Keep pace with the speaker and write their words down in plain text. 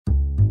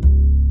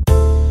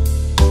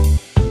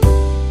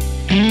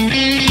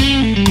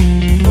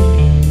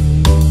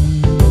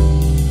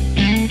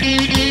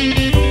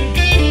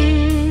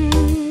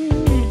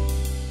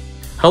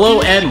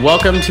Hello and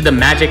welcome to the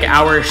Magic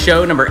Hour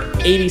show number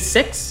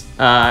 86.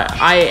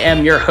 I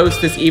am your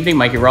host this evening,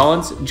 Mikey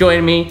Rollins.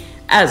 Joining me,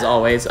 as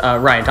always,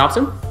 Ryan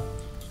Thompson.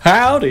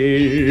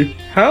 Howdy.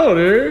 How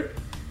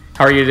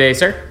are you today,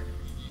 sir?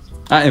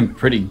 I am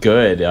pretty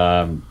good.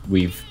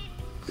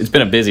 It's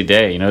been a busy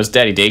day. It's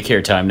daddy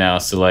daycare time now,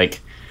 so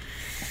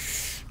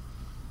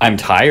I'm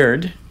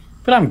tired,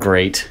 but I'm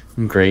great.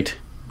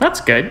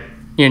 That's good.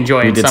 You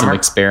enjoying We did summer? some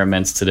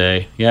experiments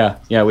today. Yeah,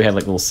 we had a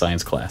little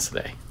science class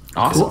today.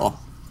 Awesome. Cool.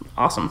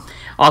 Awesome.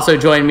 Also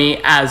joining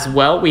me as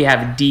well, we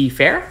have Dee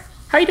Fair.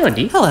 How you doing,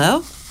 Dee?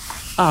 Hello.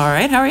 All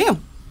right, how are you?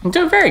 I'm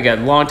doing very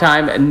good. Long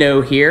time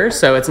no here,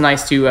 so it's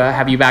nice to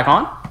have you back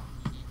on.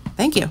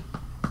 Thank you.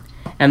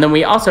 And then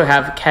we also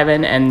have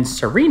Kevin and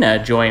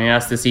Serena joining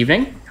us this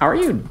evening. How are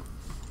you?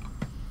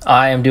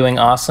 I am doing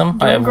awesome.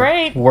 I have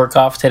great. work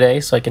off today,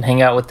 so I can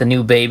hang out with the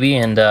new baby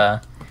and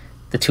the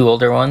two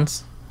older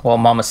ones while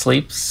Mama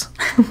sleeps.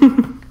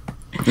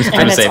 I was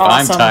going to say, if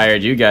awesome. I'm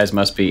tired, you guys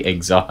must be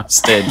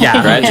exhausted. Yeah.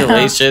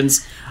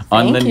 Congratulations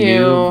on Thank the you.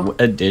 new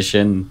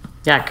edition.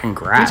 Yeah,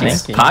 congrats.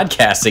 Thank you.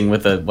 Podcasting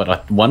with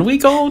a 1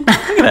 week old? Look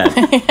at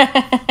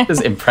that. This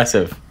is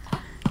impressive.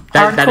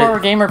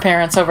 Hardcore gamer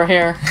parents over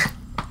here.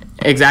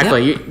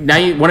 Exactly.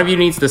 Now one of you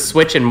needs the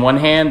Switch in one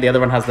hand, the other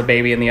one has the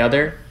baby in the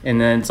other,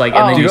 and then it's and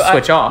then you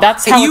switch off.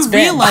 That's how you it's been.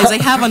 realize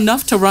I have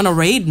enough to run a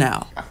raid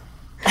now.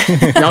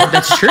 No,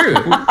 that's true.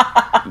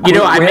 We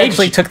I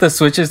actually took the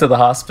Switches to the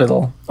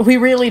hospital. We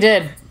really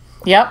did.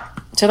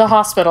 Yep, to the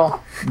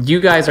hospital. you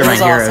guys are my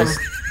was heroes.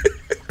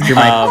 awesome. You're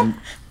my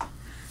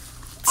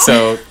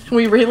So,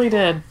 We really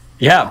did.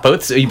 yeah,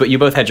 but you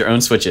both had your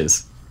own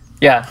switches.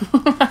 Yeah.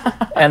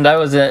 And I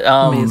was at...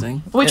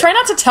 Amazing. We try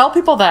not to tell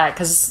people that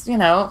because,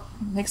 it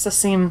makes us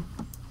seem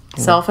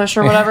selfish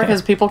or whatever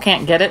because people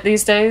can't get it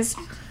these days.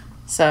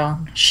 So,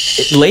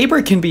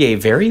 Labor can be a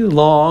very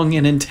long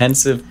and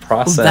intensive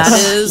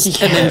process.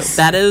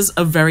 That is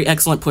a very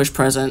excellent push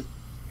present.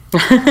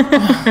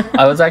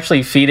 I was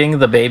actually feeding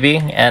the baby,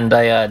 and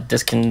I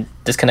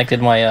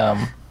disconnected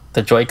my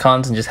the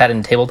Joy-Cons and just had it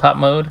in tabletop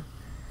mode.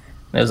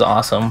 It was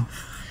awesome.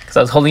 Because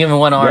I was holding him in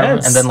one arm,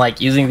 Yes. and then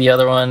using the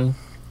other one.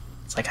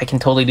 It's I can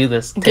totally do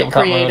this. get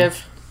Tabletop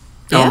creative.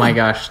 Oh Yeah. my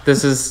gosh,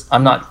 this is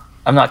mode.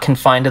 I'm not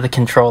confined to the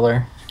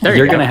controller. there.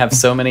 You're You go. gonna have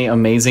so many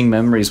amazing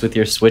memories with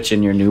your Switch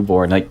and your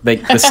newborn, like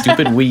the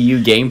stupid Wii U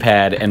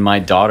gamepad. And my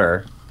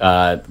daughter,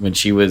 when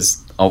she was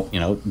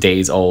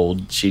days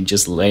old, she'd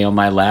just lay on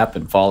my lap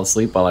and fall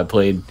asleep while I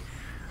played.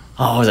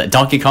 Oh, was that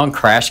Donkey Kong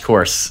Crash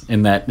Course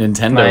in that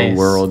Nintendo Nice.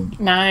 world?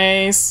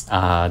 Nice.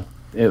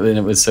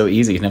 It was so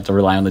easy. You didn't have to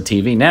rely on the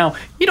TV. Now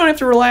you don't have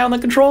to rely on the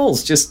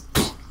controls. Just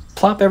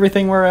plop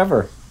everything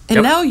wherever. And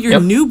Yep. now your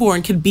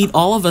newborn could beat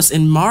all of us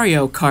in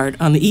Mario Kart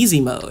on the easy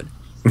mode.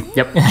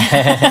 Yep.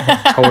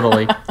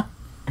 Totally.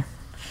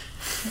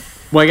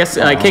 Well, I guess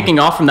kicking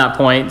off from that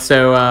point,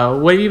 so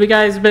what have you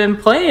guys been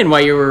playing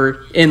while you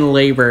were in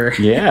labor?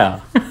 Yeah.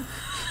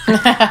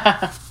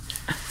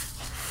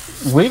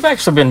 We've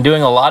actually been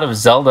doing a lot of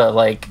Zelda.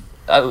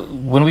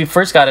 When we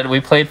first got it, we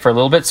played for a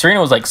little bit. Serena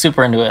was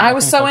super into it. I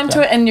was so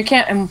into it, and you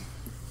can't. And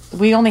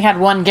we only had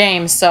one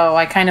game, so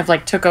I kind of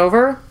took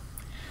over.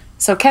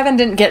 So Kevin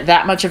didn't get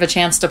that much of a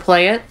chance to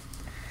play it.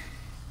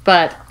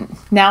 But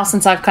now,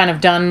 since I've kind of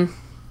done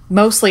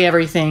mostly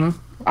everything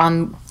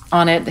on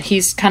it,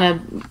 he's kind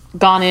of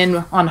gone in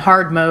on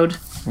hard mode.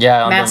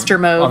 Yeah, Master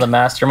mode. On the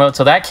master mode.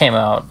 So that came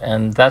out,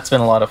 and that's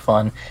been a lot of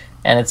fun.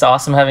 And it's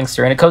awesome having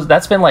Serena. Cause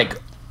that's been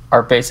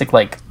our basic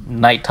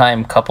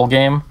nighttime couple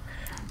game.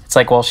 It's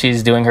while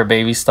she's doing her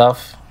baby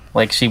stuff,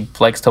 she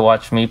likes to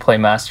watch me play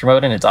master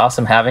mode, and it's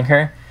awesome having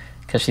her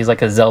because she's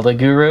a Zelda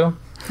guru.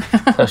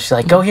 So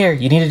she's go here,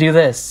 you need to do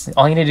this.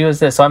 All you need to do is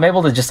this. So I'm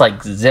able to just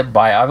zip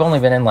by. I've only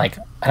been in I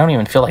don't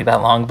even feel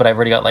that long, but I've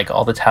already got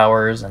all the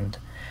towers and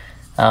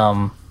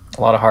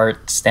a lot of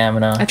heart,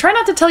 stamina. I try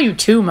not to tell you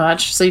too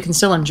much so you can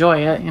still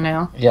enjoy it,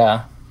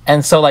 Yeah.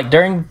 And so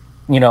during,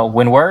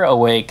 when we're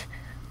awake,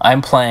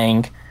 I'm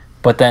playing,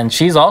 but then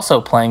she's also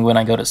playing when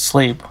I go to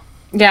sleep.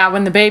 Yeah,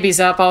 when the baby's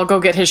up, I'll go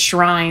get his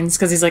shrines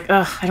because he's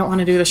ugh, I don't want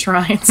to do the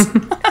shrines.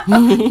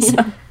 That's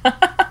the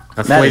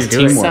That way is to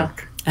do it.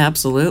 teamwork.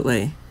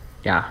 Absolutely.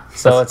 Yeah.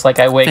 So it's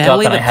I wake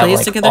Family up and I that have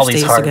plays together all these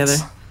stays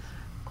hearts.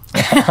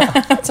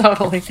 together.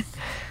 Totally.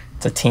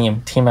 It's a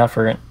team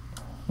effort.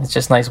 It's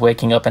just nice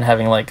waking up and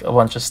having a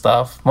bunch of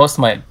stuff. Most of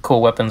my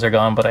cool weapons are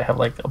gone, but I have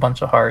a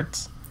bunch of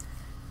hearts.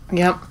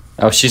 Yep.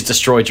 Oh, she's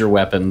destroyed your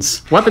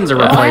weapons. Weapons are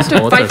I have to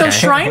replaceable. fight It's okay. those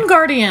shrine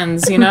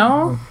guardians, A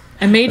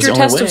major That's the only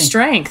test way. of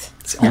strength.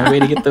 It's the only way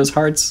to get those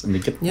hearts and to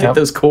get Yep.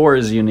 those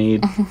cores you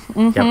need.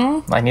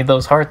 Yep. I need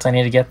those hearts. I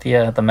need to get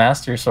the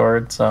master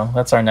sword. So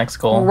that's our next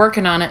goal. We're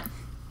working on it.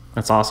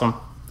 That's awesome.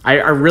 I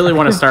really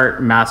want to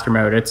start master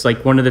mode. It's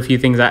one of the few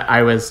things that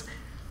I was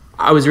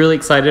really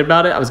excited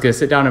about it. I was going to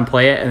sit down and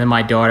play it, and then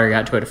my daughter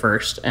got to it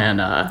first,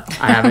 and I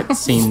haven't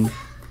seen.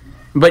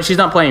 But she's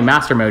not playing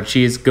master mode.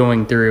 She's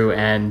going through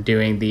and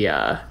doing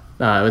the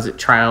was it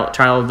trial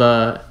of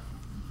the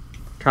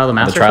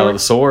master The Trial sword? of the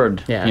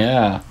Sword.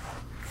 Yeah.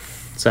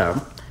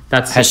 So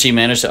that's Has she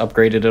managed to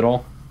upgrade it at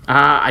all?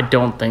 I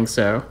don't think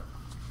so.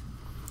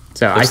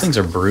 So Those things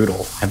are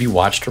brutal. Have you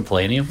watched her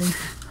play any of them?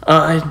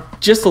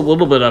 Just a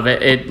little bit of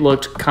it. It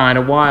looked kind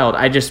of wild.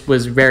 I just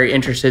was very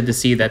interested to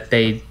see that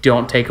they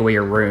don't take away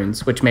your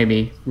runes, which made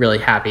me really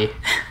happy.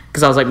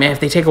 Because I was like, man, if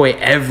they take away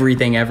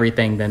everything,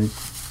 then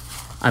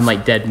I'm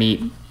like dead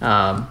meat.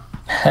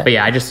 But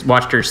yeah, I just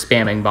watched her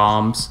spamming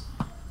bombs.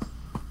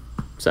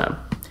 So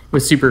it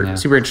was super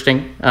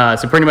interesting.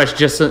 So pretty much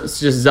just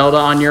Zelda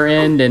on your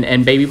end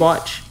and Baby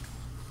Watch.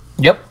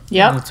 Yep.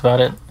 Yep. That's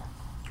about it.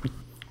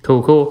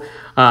 Cool.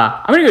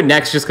 I'm going to go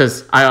next just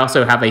because I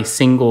also have a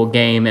single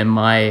game in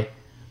my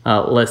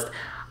list.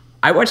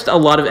 I watched a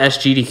lot of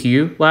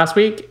SGDQ last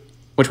week,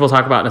 which we'll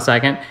talk about in a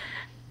second.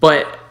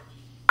 But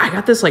I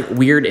got this like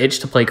weird itch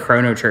to play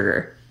Chrono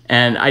Trigger.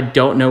 And I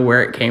don't know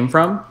where it came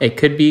from. It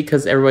could be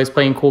because everybody's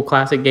playing cool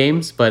classic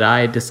games. But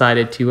I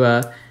decided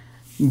to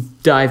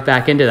dive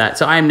back into that.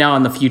 So I am now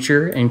in the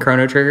future in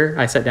Chrono Trigger.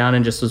 I sat down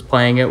and just was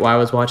playing it while I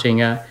was watching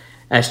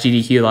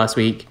SGDQ last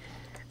week.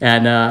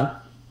 And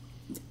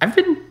I've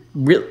been...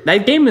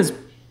 that game is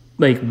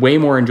like way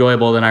more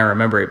enjoyable than I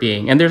remember it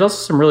being, and there's also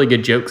some really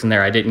good jokes in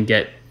there I didn't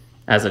get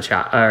as a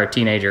child or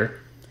teenager.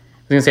 I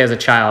was gonna say as a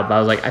child, but I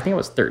was like, I think I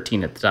was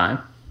 13 at the time.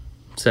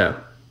 So,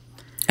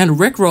 and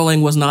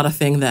rickrolling was not a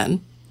thing then.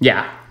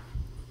 Yeah,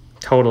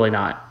 totally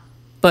not.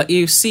 But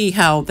you see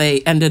how they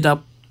ended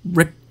up,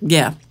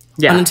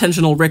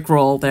 unintentional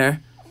rickroll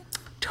there.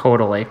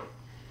 Totally.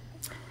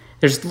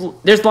 There's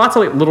lots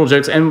of like little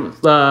jokes, and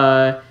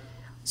so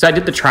I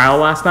did the trial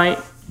last night.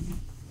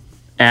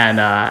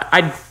 And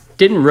I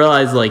didn't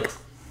realize, like,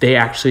 they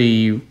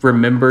actually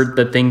remembered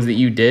the things that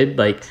you did.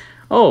 Like,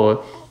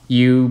 oh,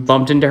 you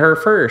bumped into her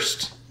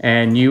first,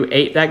 and you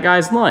ate that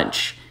guy's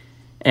lunch,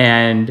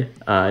 and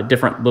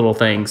different little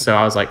things. So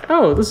I was like,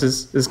 oh, this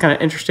is kind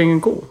of interesting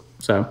and cool.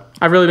 So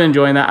I've really been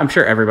enjoying that. I'm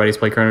sure everybody's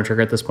played Chrono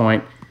Trigger at this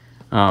point.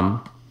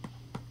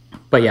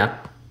 But yeah,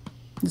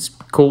 it's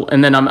cool.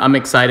 And then I'm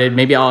excited.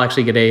 Maybe I'll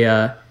actually get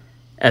a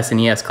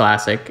SNES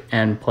Classic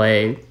and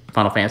play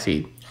Final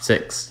Fantasy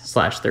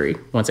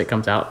 6/3 once it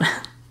comes out.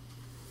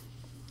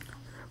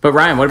 But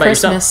Ryan, what about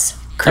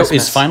yourself?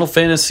 Is Final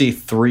Fantasy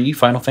 3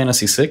 Final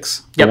Fantasy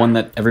 6? The one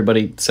that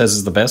everybody says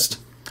is the best?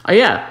 Oh,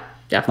 yeah.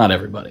 Not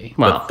everybody.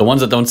 Well, but the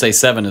ones that don't say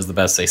 7 is the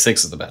best say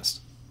 6 is the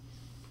best.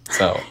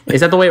 So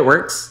is that the way it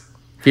works?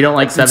 If you don't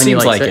like 7, you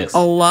like 6? A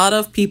lot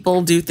of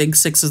people do think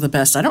 6 is the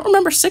best. I don't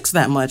remember 6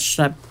 that much,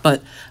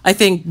 but I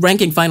think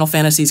ranking Final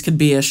Fantasies could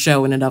be a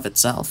show in and of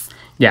itself.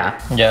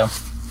 Yeah.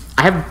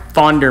 I have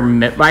fonder...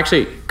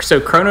 actually, so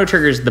Chrono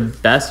Trigger is the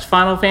best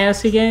Final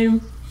Fantasy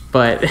game,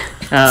 but...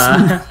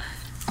 No,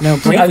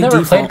 I've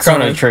never played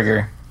Chrono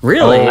Trigger.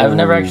 Really? I've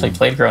never actually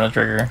played Chrono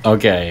Trigger.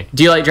 Okay.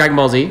 Do you like Dragon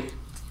Ball Z?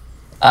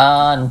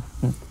 No,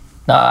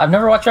 I've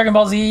never watched Dragon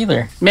Ball Z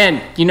either.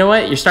 Man, you know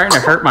what? You're starting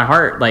to hurt my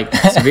heart, like,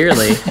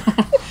 severely.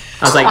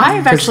 I was like...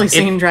 I've actually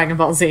seen Dragon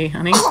Ball Z,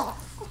 honey.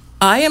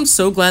 I am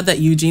so glad that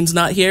Eugene's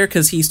not here,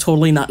 because he's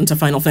totally not into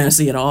Final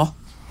Fantasy at all.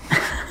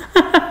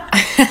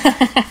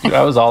 Dude,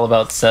 I was all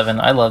about 7.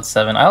 I loved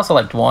 7. I also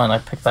liked 1. I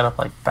picked that up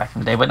like back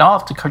in the day. But now I'll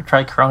have to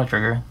try Chrono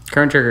Trigger.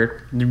 Chrono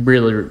Trigger,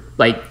 really,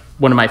 like,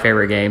 one of my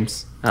favorite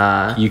games.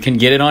 You can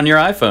get it on your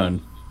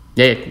iPhone.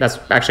 Yeah, that's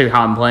actually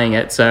how I'm playing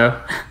it,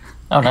 so...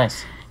 Oh,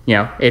 nice. You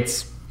know,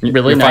 it's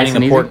really You're nice finding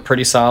and the easy. port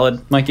pretty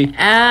solid, Mikey?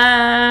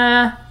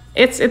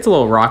 It's a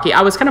little rocky.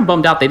 I was kind of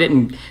bummed out they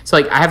didn't... So,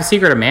 like, I have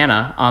Secret of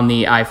Mana on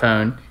the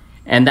iPhone,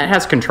 and that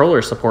has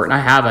controller support, and I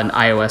have an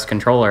iOS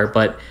controller,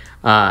 but...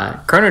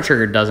 Chrono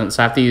Trigger doesn't,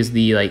 so I have to use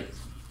the like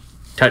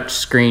touch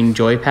screen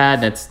joypad,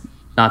 and it's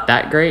not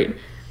that great,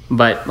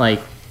 but like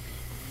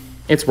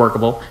it's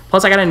workable.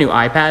 Plus I got a new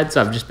iPad,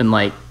 so I've just been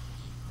like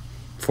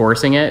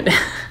forcing it.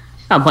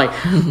 I'm like,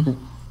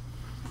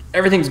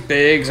 everything's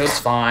big, so it's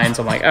fine.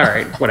 So I'm like, all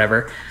right,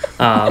 whatever.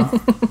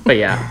 But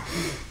yeah,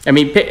 I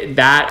mean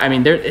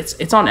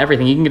it's on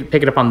everything. You can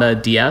pick it up on the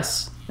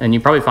DS, and you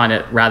probably find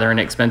it rather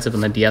inexpensive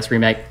on the DS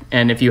remake.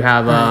 And if you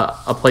have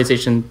a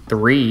PlayStation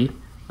 3,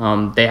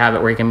 they have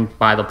it where you can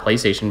buy the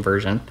PlayStation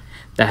version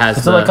that has.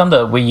 Is it like on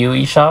the Wii U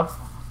eShop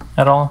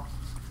at all?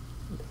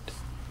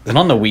 Is it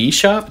on the Wii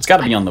shop? It's got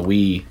to be on the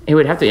Wii. It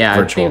would have to, yeah.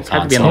 Virtual I think it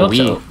have to be on the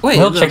console. Wii.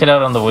 We'll check it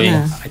out on the Wii.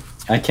 Yeah.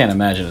 I can't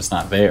imagine it's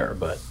not there,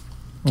 but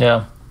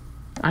Yeah.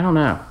 I don't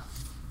know.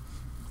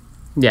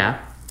 Yeah,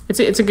 it's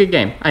a good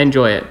game. I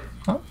enjoy it.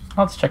 Oh,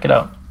 let's check it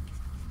out.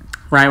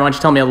 Ryan, why don't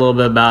you tell me a little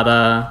bit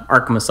about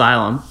Arkham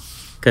Asylum?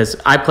 Because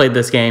I played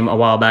this game a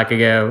while back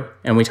ago,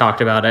 and we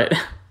talked about it.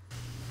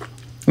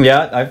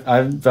 yeah,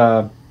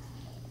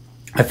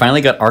 I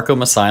finally got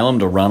Arkham Asylum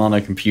to run on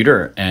a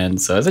computer, and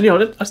so I said,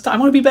 I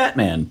want to be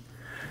Batman,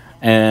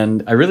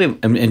 and I really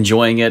am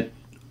enjoying it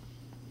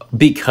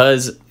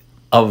because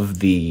of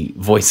the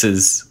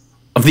voices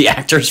of the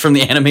actors from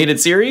the animated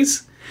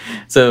series.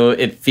 So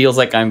it feels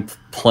like I'm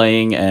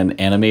playing an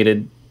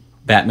animated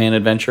Batman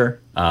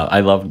adventure. I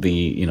love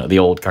the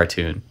old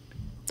cartoon,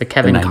 The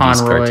Kevin 90s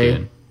Conroy.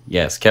 cartoon.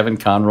 Yes, Kevin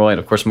Conroy, and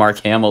of course Mark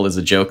Hamill is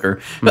the Joker.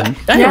 But I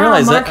didn't Yeah,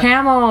 realize Mark that.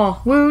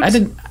 Hamill. Woot. I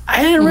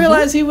didn't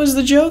realize he was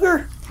the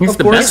Joker. He's Of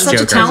the course, best He's such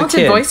a Joker. talented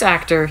kid. voice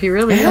actor. He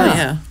really Oh, is.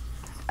 yeah.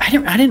 I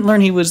didn't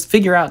learn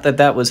figure out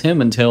that was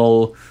him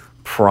until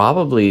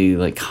probably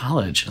like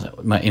college.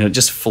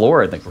 Just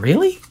floored. Like,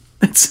 really?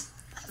 That's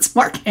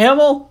Mark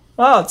Hamill?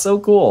 Oh, it's so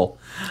cool.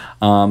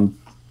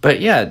 But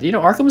yeah,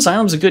 Arkham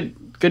Asylum's a good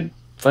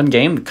fun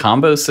game. The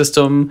combo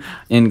system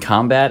in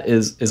combat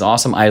is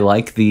awesome. I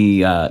like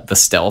the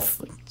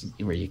stealth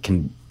where you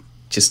can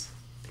just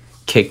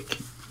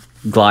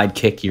glide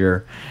kick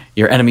your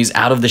enemies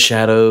out of the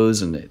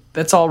shadows, and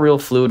that's all real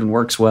fluid and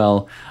works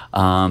well.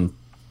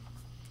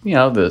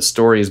 The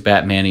story is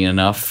Batman-y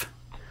enough.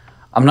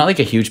 I'm not like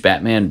a huge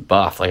Batman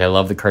buff. Like, I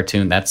love the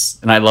cartoon.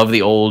 And I love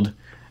the old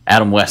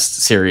Adam West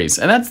series,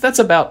 and that's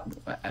about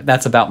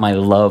my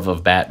love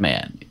of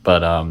Batman. But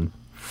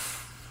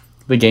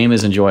the game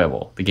is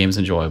enjoyable.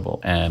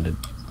 And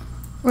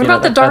what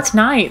about the Dark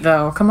Knight,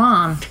 though? Come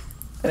on.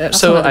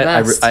 So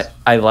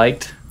I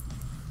liked.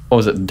 What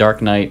was it?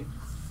 Dark Knight.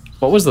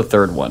 What was the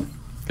third one?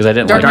 Because I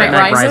didn't Dark like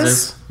Knight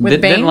Rises.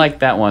 Didn't like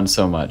that one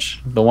so much.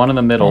 The one in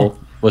the middle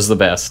was the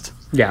best.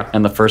 Yeah.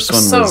 And the first one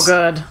was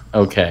so good.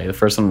 Okay, the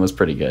first one was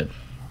pretty good.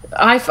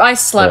 I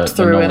slept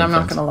through it. I'm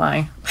not gonna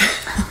lie.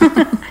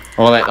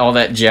 all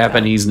that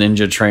Japanese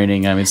ninja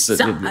training. I mean,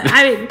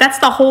 that's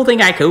the whole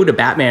thing I go to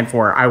Batman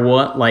for. I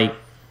want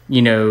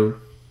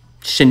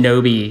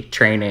shinobi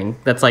training.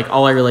 That's like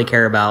all I really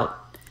care about.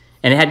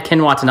 And it had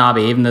Ken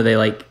Watanabe, even though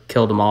they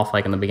killed him off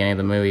in the beginning of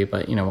the movie.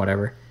 But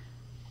whatever.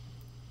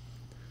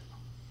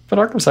 But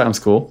Arkham Asylum's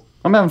cool.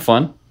 I'm having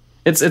fun.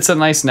 It's a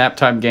nice nap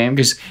time game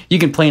because you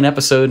can play an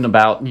episode in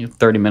about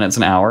 30 minutes,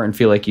 an hour, and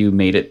feel like you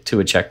made it to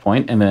a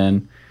checkpoint, and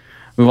then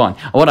move on.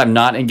 What I'm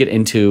not going to get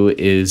into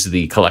is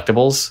the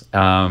collectibles.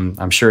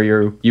 I'm sure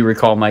you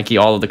recall, Mikey,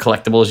 all of the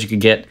collectibles you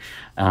could get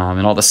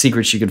and all the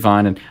secrets you could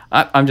find. And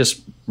I'm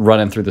just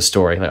running through the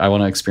story. I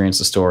want to experience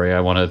the story.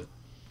 I want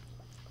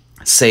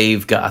to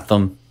save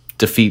Gotham,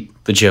 defeat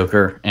the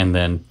Joker, and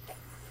then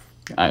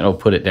I'll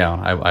put it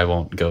down. I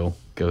won't go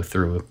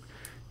through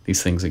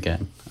these things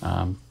again.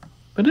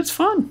 But it's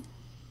fun.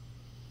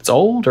 It's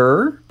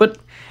older, but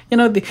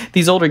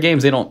these older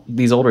games,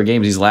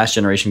 these last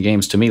generation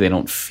games, to me, they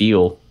don't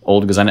feel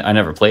old because I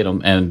never played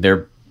them, and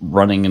they're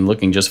running and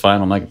looking just fine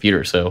on my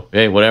computer. So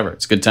hey, whatever,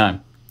 it's a good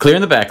time.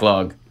 Clearing the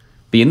backlog,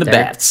 being the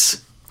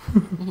bats.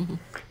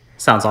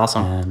 Sounds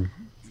awesome.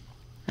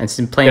 And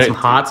playing some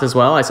HOTS as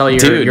well. I saw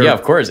your yeah,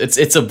 of course.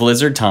 It's a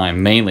Blizzard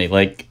time mainly.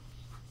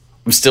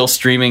 I'm still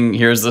streaming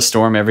Here's the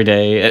Storm every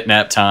day at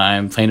nap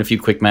time, playing a few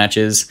quick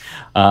matches.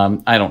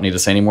 I don't need to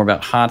say any more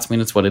about HOTS. I mean,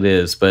 it's what it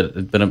is. But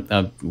I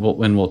think we're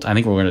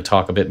going to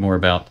talk a bit more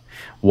about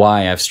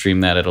why I've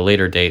streamed that at a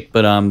later date.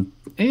 But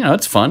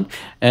it's fun,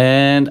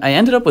 and I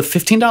ended up with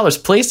 $15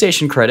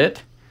 PlayStation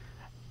credit.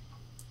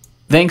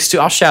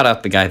 I'll shout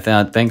out the guy.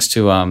 Thanks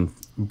to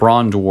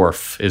Braun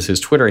Dwarf is his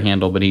Twitter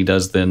handle, but he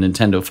does the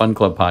Nintendo Fun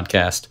Club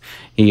podcast.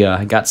 He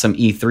got some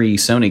E3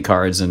 Sony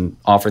cards and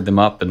offered them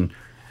up, and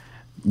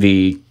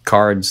the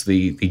cards,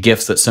 the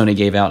gifts that Sony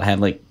gave out had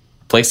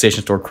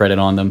PlayStation Store credit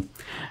on them,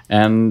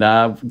 and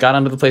got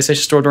onto the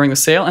PlayStation Store during the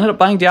sale. Ended up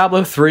buying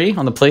Diablo 3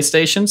 on the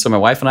PlayStation, so my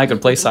wife and I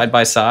could play side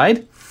by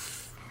side.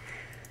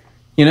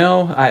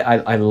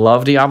 I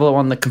love Diablo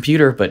on the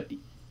computer, but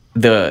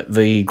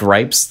the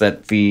gripes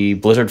that the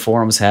Blizzard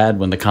forums had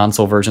when the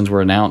console versions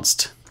were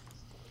announced,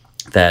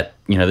 that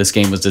this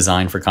game was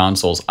designed for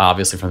consoles,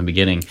 obviously from the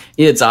beginning,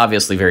 it's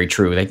obviously very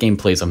true. That game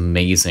plays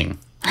amazing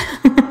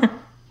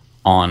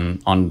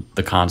on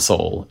the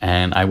console,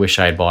 and I wish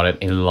I had bought it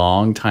a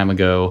long time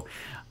ago.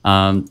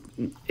 Not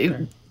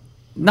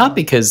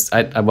because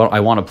I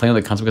want to play on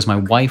the console, because my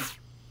wife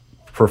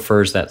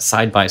prefers that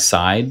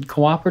side-by-side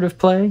cooperative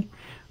play,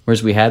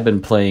 whereas we had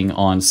been playing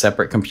on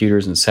separate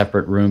computers in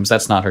separate rooms.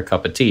 That's not her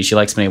cup of tea. She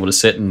likes being able to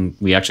sit and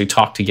we actually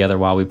talk together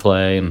while we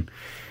play, and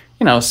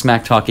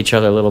smack talk each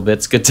other a little bit.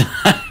 It's a good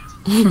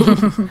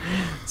time.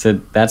 So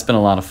that's been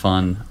a lot of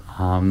fun.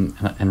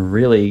 And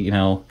really,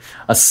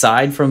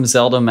 aside from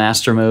Zelda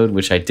Master Mode,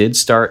 which I did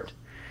start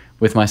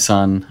with my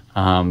son,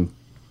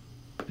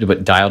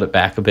 but dialed it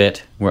back a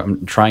bit, where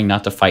I'm trying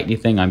not to fight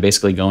anything. I'm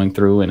basically going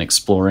through and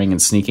exploring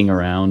and sneaking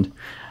around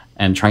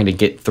and trying to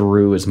get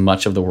through as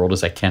much of the world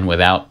as I can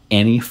without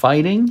any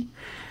fighting.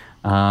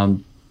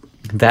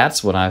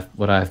 That's what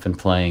I've been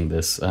playing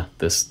this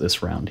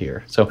round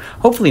here. So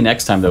hopefully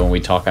next time, though, when we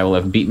talk, I will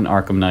have beaten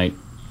Arkham Knight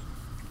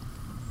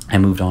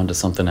and moved on to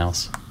something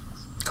else.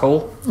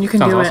 Cool. You can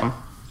Sounds do awesome.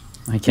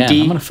 it. I can.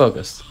 I'm going to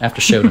focus after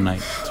show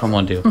tonight. That's what I'm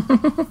going to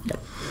do.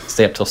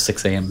 Stay up till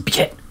 6 a.m.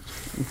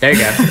 There you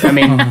go. I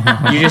mean,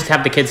 you just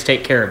have the kids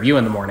take care of you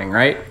in the morning,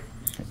 right?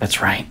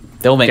 That's right.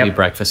 They'll make me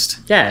breakfast.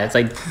 Yeah, it's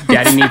like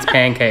Daddy needs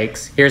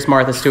pancakes. Here's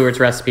Martha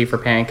Stewart's recipe for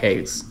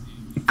pancakes.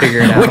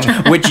 Figure it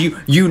out. which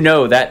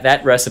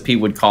that recipe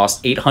would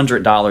cost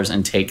 $800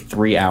 and take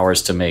 3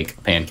 hours to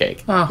make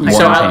pancake. Oh, One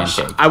so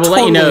pancake. I will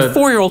let you know. A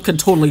 4-year-old could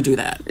totally do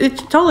that.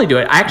 Totally do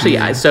it. I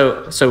actually,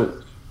 so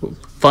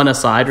fun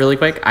aside, really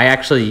quick. I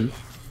actually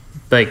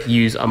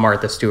use a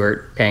Martha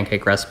Stewart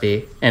pancake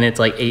recipe, and it's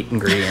 8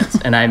 ingredients,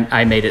 and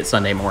I made it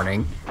Sunday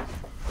morning.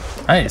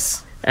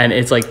 Nice. And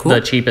it's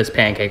the cheapest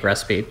pancake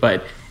recipe,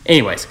 but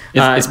Anyways,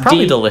 It's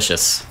probably D,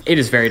 delicious. It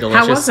is very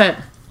delicious. How was it?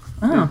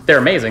 They're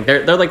amazing.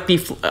 They're like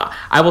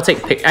I will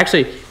take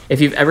actually,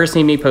 if you've ever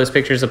seen me post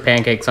pictures of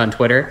pancakes on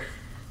Twitter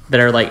that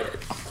are like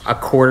a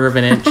quarter of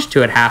an inch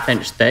to a half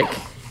inch thick,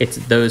 it's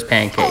those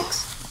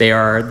pancakes. They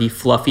are the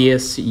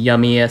fluffiest,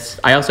 yummiest.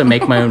 I also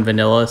make my own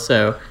vanilla,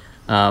 so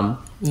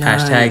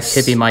hashtag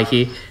hippie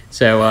Mikey.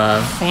 So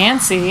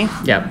Fancy.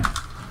 yeah,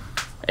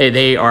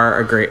 they are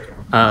a great,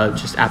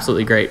 just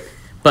absolutely great.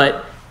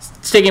 But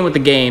sticking with the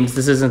games,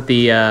 this isn't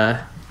the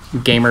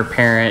gamer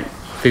parent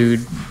food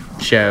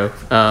show.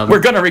 We're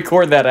going to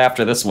record that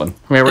after this one.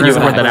 We're going to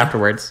record that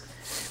afterwards.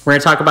 We're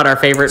going to talk about our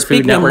favorite Food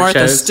Speaking of Network Martha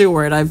shows.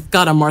 Stewart, I've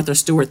got a Martha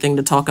Stewart thing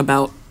to talk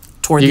about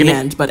toward the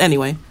end. But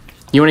anyway,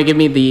 you want to give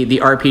me the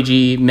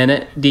RPG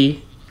minute,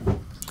 D?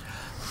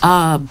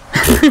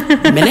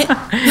 minute?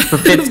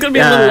 It's going to be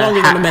a little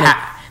longer than a minute.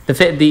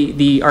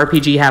 The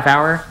RPG half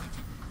hour?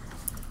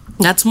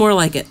 That's more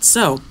like it.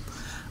 So,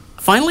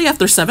 finally,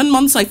 after 7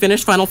 months, I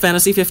finished Final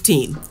Fantasy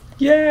 15.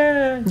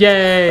 Yeah.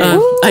 Yay!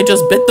 I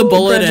just bit the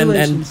bullet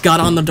and got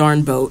on the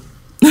darn boat.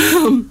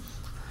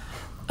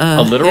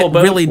 A literal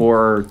boat really-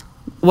 or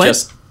What?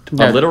 just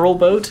No. a literal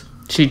boat?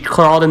 She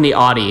crawled in the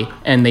Audi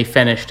and they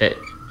finished it.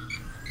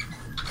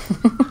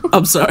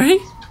 I'm sorry?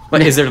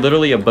 Like, is there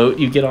literally a boat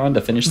you get on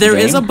to finish the There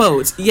game? is a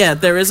boat. Yeah,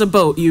 there is a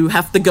boat. You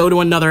have to go to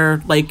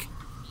another, like,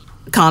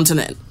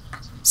 continent.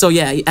 So,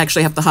 yeah, you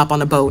actually have to hop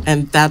on a boat,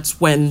 and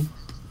that's when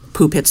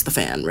poop hits the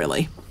fan,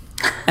 really.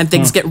 And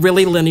things get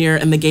really linear,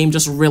 and the game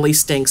just really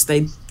stinks.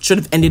 They should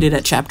have ended it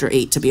at Chapter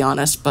 8, to be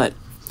honest, but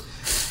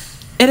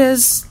it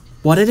is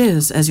what it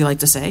is, as you like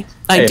to say.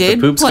 Hey, if the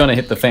poop's going to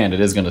hit the fan, it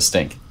is going to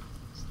stink.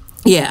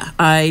 Yeah,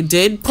 I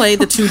did play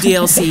the 2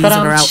 DLCs that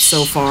are out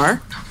so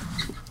far.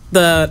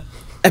 The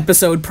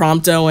episode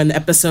Prompto and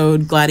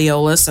episode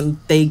Gladiolus, and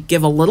they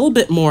give a little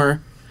bit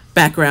more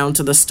background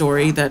to the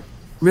story that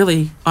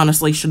really,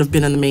 honestly, should have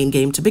been in the main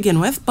game to begin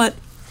with, but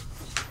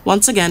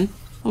once again,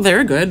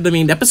 they're good. I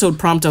mean, episode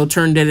Prompto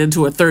turned it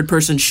into a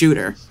third-person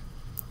shooter,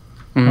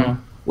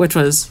 which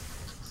was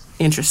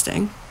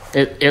interesting.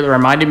 It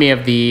reminded me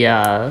of the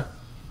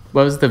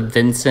what was the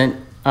Vincent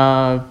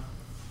game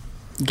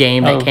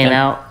that came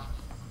out?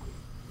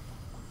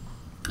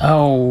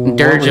 Oh,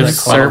 Dirge of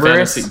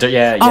Cerberus.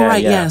 Yeah, All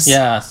right, yes.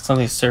 Yeah,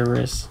 something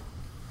Cerberus.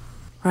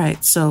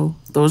 Right, so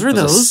those are It was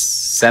a those.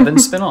 7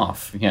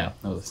 spin-off. Yeah.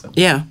 That was a 7.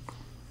 Yeah.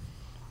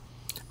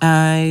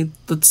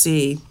 Let's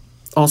see.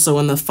 Also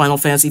in the Final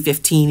Fantasy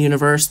 15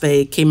 universe,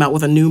 they came out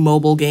with a new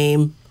mobile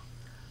game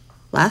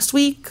last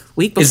week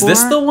before. Is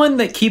this the one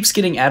that keeps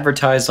getting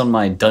advertised on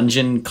my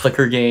dungeon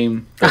clicker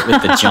game with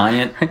the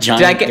giant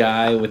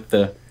guy with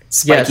the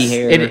spiky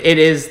hair? It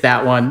is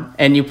that one.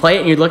 And you play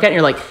it and you look at it and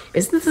you're like,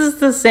 isn't this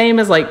the same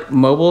as like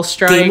Mobile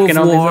Strike Game of and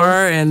all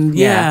War these others?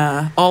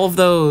 and all of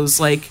those,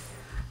 like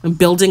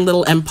building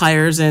little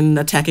empires and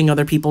attacking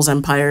other people's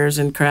empires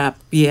and crap.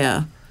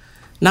 Yeah.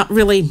 Not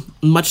really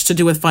much to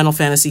do with Final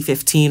Fantasy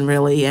 15,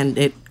 really, and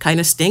it kind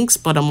of stinks,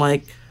 but I'm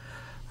like,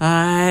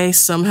 I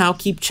somehow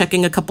keep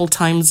checking a couple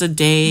times a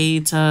day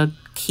to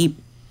keep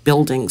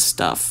building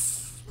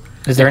stuff.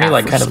 Is there any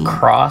like for kind of some-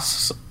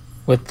 cross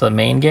with the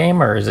main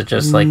game, or is it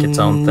just like its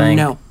own thing?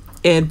 No,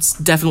 it's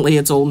definitely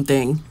its own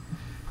thing.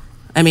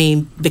 I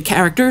mean, the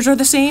characters are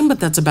the same, but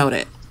that's about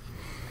it.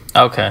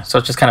 Okay, so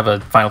it's just kind of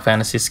a Final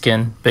Fantasy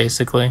skin,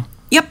 basically.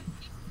 Yep,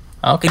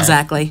 Okay,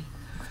 exactly.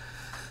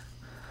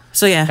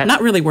 So yeah,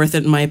 not really worth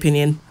it in my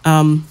opinion.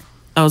 I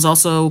was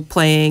also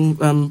playing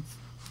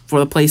for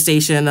the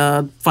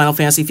PlayStation Final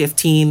Fantasy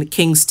 15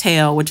 King's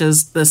Tale, which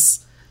is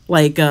this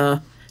like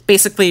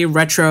basically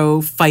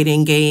retro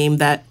fighting game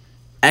that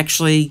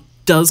actually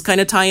does kind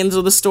of tie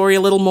into the story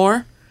a little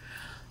more.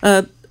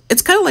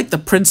 It's kind of like the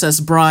Princess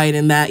Bride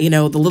in that, you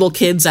know, the little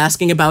kid's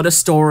asking about a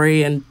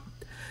story and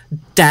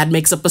dad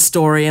makes up a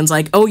story and's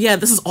like, oh yeah,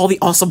 this is all the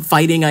awesome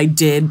fighting I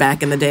did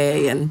back in the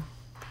day, and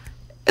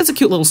it's a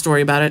cute little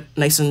story about it.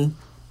 Nice and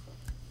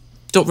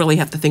don't really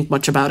have to think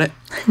much about it.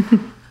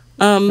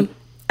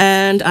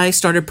 And I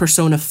started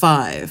Persona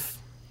 5.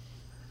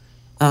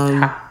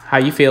 How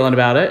you feeling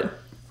about it?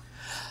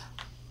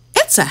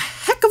 It's a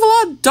heck of a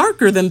lot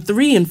darker than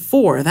 3 and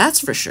 4, that's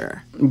for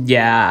sure.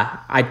 Yeah,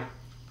 I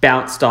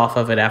bounced off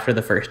of it after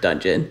the first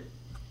dungeon.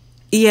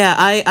 Yeah,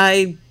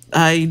 I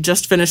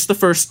just finished the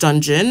first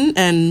dungeon,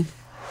 and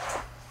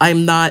I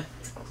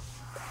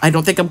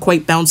don't think I'm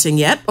quite bouncing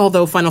yet,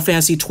 although Final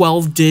Fantasy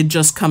 12 did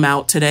just come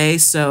out today,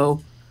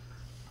 so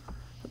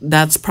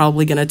that's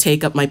probably going to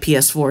take up my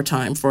PS4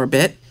 time for a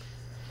bit.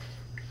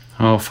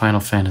 Oh, Final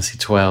Fantasy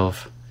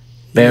 12.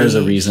 There's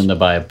a reason to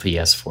buy a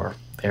PS4.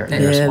 There's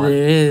Yeah, one.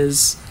 there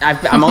is.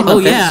 I'm on the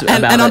Oh fence yeah,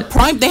 about and on it.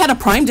 Prime, they had a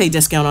Prime Day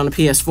discount on a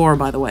PS4,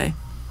 by the way.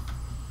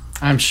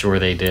 I'm sure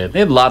they did. They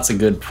had lots of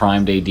good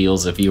Prime Day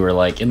deals if you were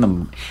like in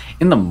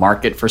the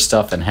market for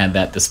stuff and had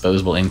that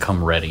disposable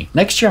income ready.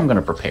 Next year, I'm going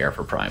to prepare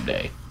for Prime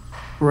Day.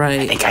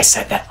 Right. I think I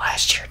said that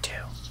last year too.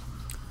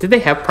 Did they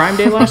have Prime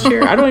Day last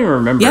year? I don't even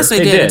remember. Yes, they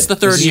did. It's the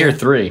third This is year. year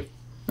 3.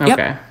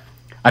 Okay,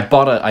 I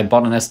bought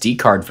an SD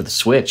card for the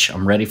Switch.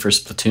 I'm ready for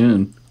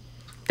Splatoon.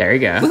 there you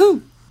go.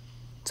 Woohoo.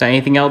 So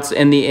anything else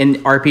in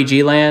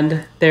RPG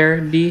land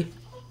there, D?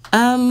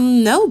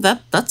 No,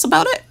 that's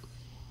about it.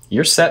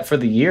 You're set for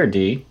the year,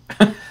 D.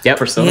 Yep.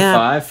 Persona Yeah.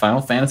 5,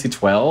 Final Fantasy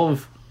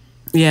 12.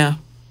 Yeah.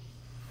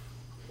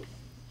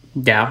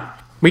 Yeah,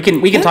 we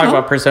can talk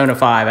about Persona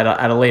 5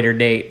 at a later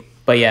date.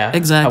 But yeah,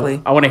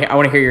 Exactly. I want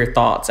to hear your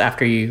thoughts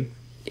after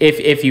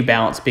if you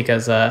bounce,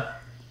 because yeah,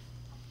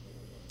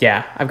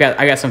 I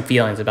got some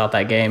feelings about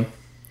that game.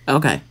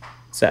 Okay.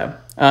 So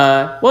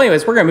well,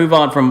 anyways, we're gonna move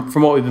on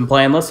from what we've been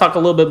playing. Let's talk a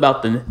little bit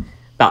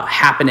about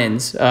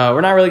happenings.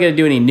 We're not really gonna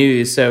do any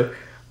news, so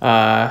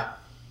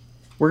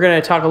we're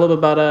gonna talk a little bit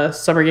about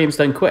Summer Games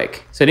Done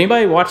Quick. So, did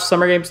anybody watch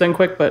Summer Games Done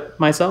Quick but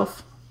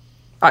myself?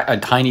 A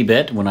tiny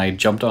bit when I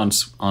jumped on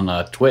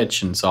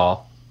Twitch and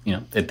saw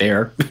it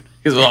there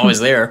because it was always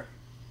there,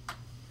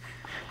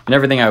 and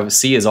everything I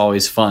see is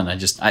always fun.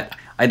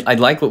 I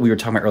like what we were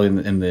talking about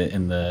earlier in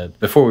the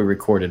before we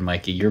recorded,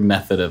 Mikey. Your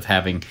method of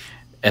having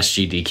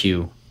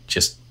SGDQ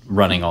just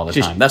running all the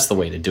time. That's the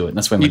way to do it. And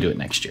that's the way I'm gonna do it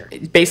next year.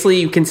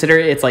 Basically, you consider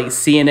it's like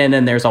CNN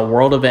and there's a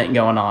world event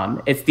going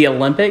on. It's the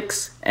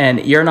Olympics, and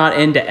you're not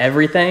into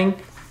everything,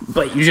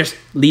 but you just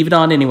leave it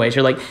on anyways.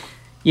 You're like,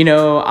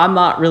 I'm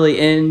not really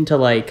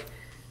into I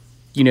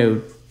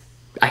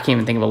can't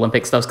even think of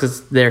Olympic stuff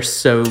because they're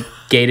so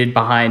gated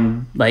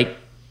behind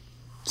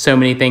so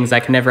many things. I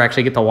can never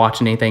actually get to watch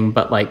anything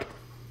but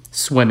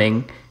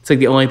swimming. It's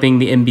the only thing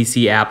the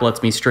NBC app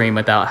lets me stream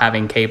without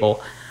having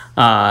cable.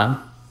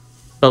 But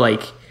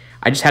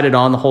I just had it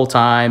on the whole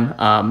time.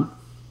 I'm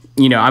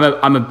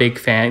a big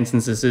fan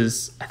since this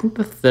is, I think,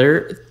 the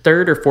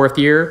third or fourth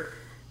year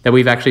that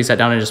we've actually sat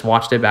down and just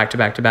watched it back to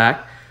back to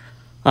back.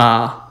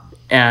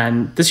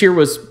 And this year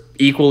was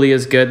equally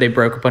as good. They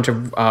broke a bunch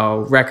of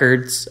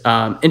records.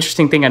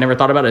 Interesting thing I never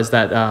thought about is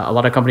that a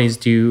lot of companies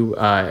do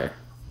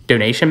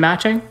donation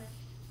matching.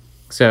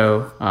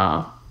 So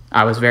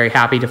I was very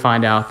happy to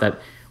find out that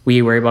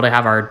we were able to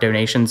have our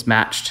donations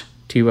matched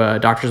to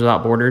Doctors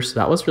Without Borders. So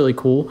that was really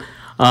cool.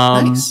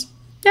 Nice.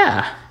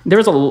 Yeah, there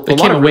was a They lot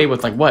came of away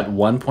with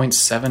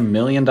 $1.7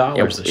 million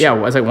this year. Yeah,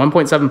 it was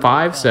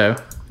 1.75. So,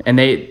 and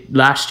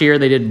last year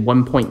they did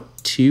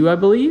 1.2, I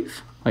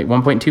believe,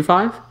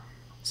 1.25.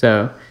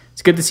 So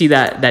it's good to see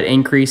that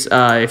increase.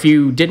 If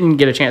you didn't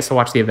get a chance to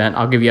watch the event,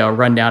 I'll give you a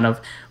rundown of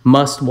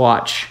must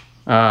watch.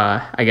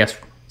 I guess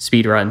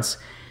speed runs.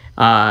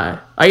 I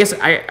guess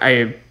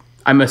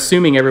I'm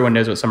assuming everyone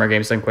knows what Summer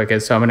Games Done Quick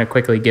is, so I'm going to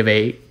quickly give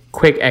a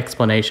quick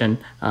explanation,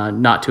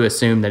 not to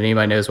assume that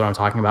anybody knows what I'm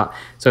talking about.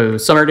 So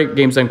Summer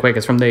Games Done Quick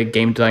is from the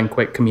Game Done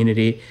Quick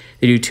community.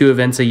 They do 2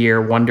 events a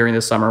year, one during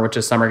the summer, which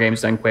is Summer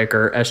Games Done Quick,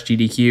 or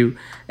SGDQ,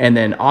 and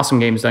then Awesome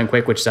Games Done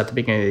Quick, which is at the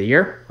beginning of the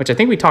year, which I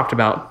think we talked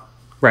about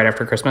right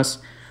after Christmas.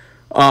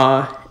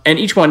 And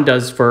each one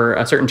does for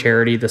a certain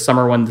charity. The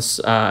summer one this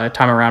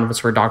time around was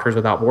for Doctors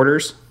Without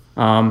Borders.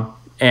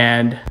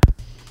 And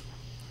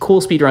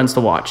cool speed runs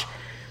to watch.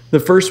 The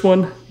first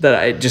one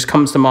that just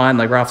comes to mind,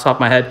 right off the top of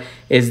my head,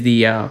 is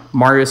the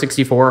Mario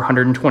 64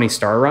 120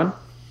 star run,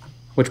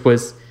 which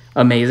was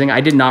amazing. I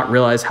did not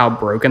realize how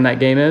broken that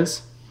game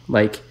is.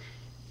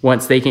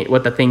 Once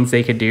what the things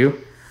they could do.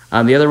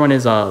 The other one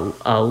is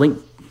a Link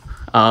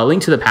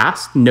to the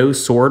Past no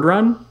sword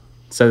run.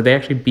 So they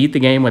actually beat the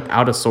game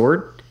without a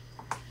sword,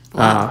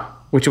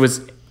 which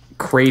was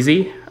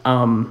crazy.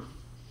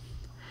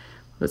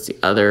 That's the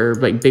other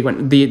big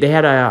one. They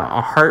had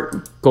a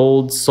Heart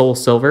Gold Soul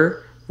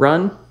Silver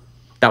run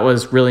that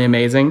was really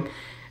amazing.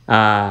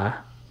 Final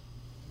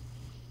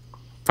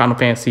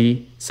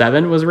Fantasy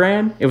 7 was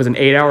ran. It was an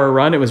 8-hour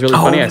run. It was really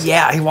funny.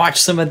 Yeah, I watched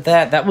some of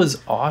that. That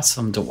was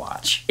awesome to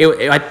watch.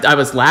 I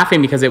was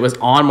laughing because it was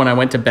on when I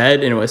went to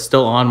bed and it was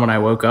still on when I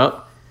woke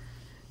up.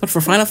 But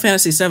for Final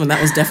Fantasy 7,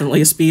 that was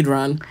definitely a speed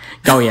run.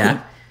 Oh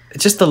yeah.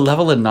 Just the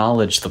level of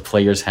knowledge the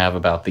players have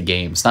about the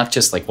games, not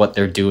just what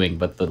they're doing,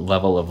 but the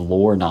level of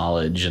lore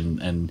knowledge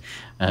and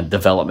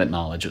development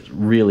knowledge. It's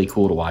really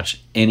cool to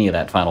watch any of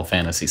that Final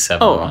Fantasy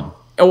 7 run.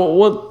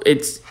 Well,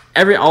 it's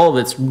all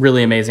of it's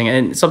really amazing,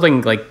 and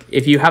something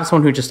if you have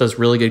someone who just does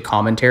really good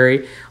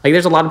commentary,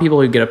 there's a lot of people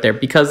who get up there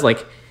because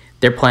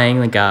they're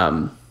playing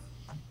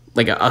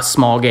a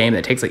small game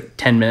that takes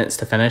 10 minutes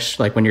to finish,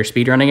 when you're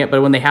speedrunning it.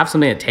 But when they have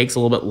something that takes a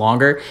little bit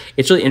longer,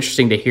 it's really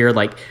interesting to hear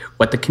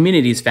what the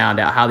community's found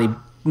out, how they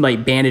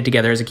banded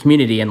together as a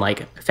community and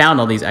found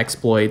all these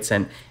exploits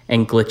and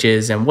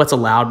glitches and what's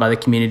allowed by the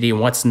community and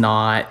what's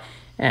not.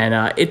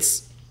 And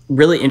it's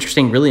really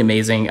interesting, really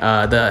amazing.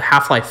 The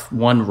Half-Life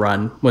 1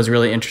 run was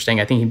really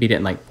interesting. I think he beat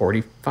it in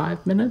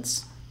 45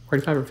 minutes.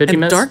 45 or 50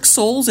 minutes. Dark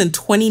Souls in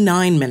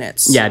 29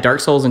 minutes. Yeah,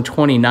 Dark Souls in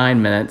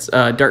 29 minutes.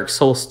 Dark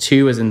Souls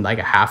 2 is in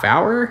a half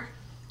hour,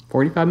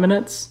 45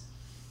 minutes.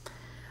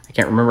 I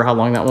can't remember how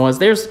long that one was.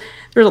 There's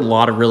a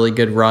lot of really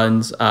good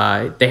runs.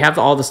 They have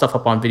all the stuff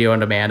up on video on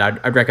demand.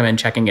 I'd recommend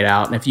checking it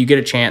out. And if you get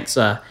a chance,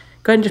 go ahead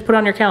and just put it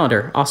on your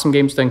calendar. Awesome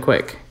Games Done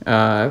Quick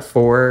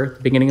for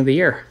the beginning of the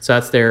year. So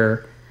that's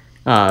their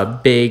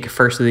big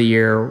first of the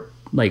year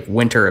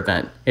winter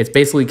event. It's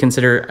basically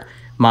considered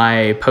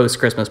my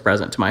post-Christmas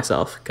present to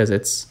myself because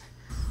it's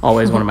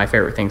always one of my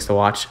favorite things to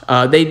watch.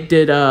 They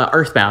did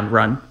Earthbound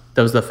run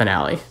that was the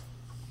finale.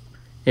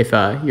 If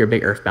you're a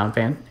big Earthbound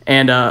fan,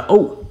 and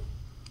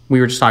we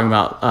were just talking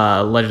about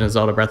Legend of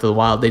Zelda: Breath of the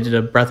Wild. They did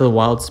a Breath of the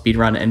Wild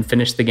speedrun and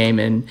finished the game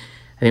in,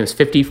 I think it was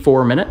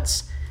 54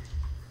 minutes.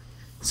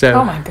 So,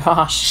 oh my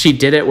gosh, she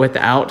did it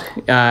without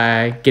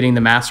getting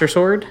the Master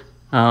Sword,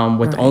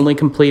 with only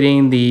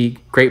completing the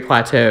Great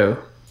Plateau,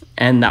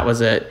 and that was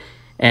it,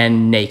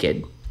 and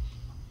naked.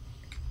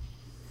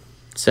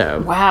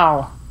 So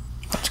wow,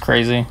 That's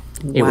crazy.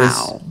 it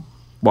was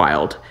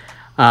wild.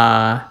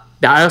 I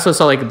also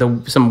saw like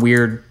some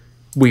weird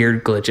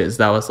glitches.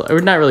 That was,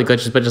 or not really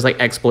glitches, but just like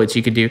exploits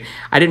you could do.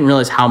 I didn't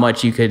realize how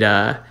much you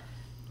could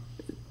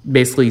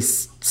basically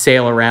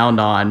sail around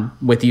on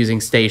with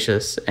using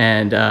stasis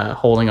and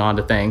holding on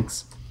to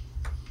things.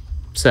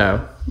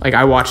 So like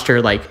I watched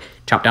her like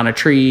chop down a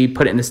tree,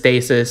 put it in the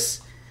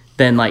stasis,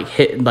 then like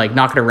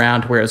knock it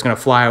around to where it was going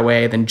to fly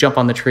away, then jump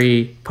on the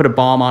tree, put a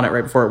bomb on it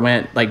right before it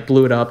went, like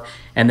blew it up,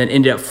 and then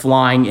ended up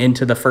flying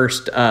into the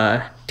first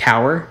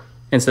tower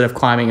instead of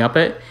climbing up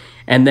it.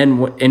 And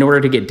then in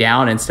order to get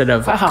down, instead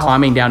of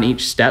climbing down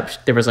each step,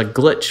 there was a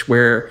glitch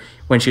where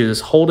when she was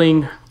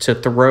holding to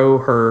throw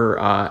her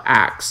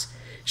axe,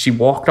 she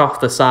walked off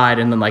the side,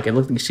 and then like it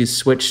looked like she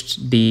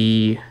switched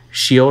the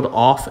shield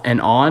off and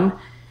on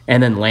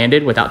and then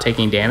landed without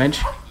taking damage.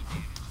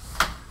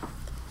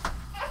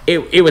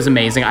 It was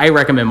amazing. I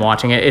recommend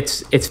watching it.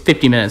 It's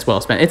 50 minutes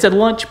well spent. It's a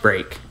lunch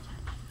break.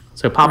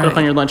 So pop it up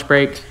on your lunch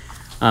break.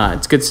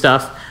 It's good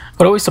stuff.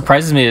 What always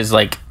surprises me is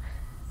like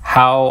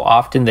how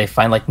often they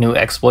find like new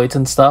exploits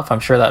and stuff.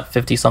 I'm sure that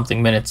 50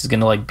 something minutes is going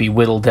to like be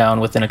whittled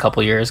down within a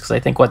couple years, because I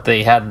think what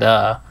they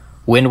had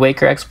Wind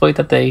Waker exploit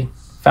that they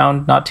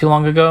found not too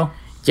long ago.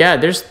 Yeah,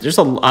 there's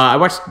I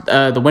watched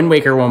the Wind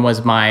Waker one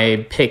was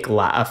my pick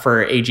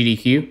for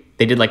AGDQ.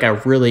 They did like a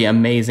really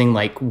amazing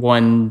like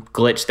one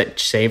glitch that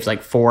saves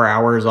like 4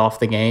 hours off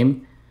the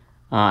game.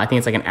 I think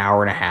it's like an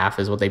hour and a half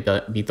is what they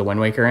beat the Wind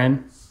Waker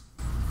in.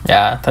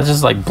 Yeah, that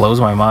just like blows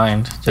my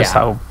mind. Just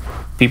how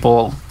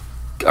people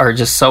are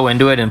just so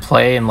into it and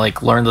play and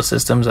like learn the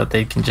systems that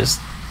they can just,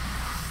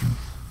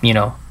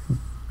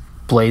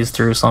 blaze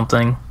through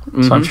something.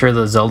 Mm-hmm. So I'm sure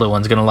the Zelda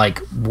one's gonna like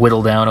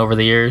whittle down over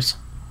the years.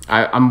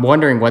 I'm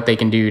wondering what they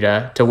can do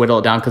to whittle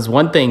it down, because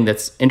one thing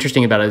that's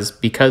interesting about it is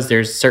because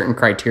there's certain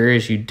criteria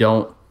you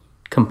don't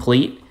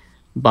complete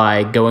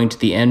by going to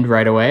the end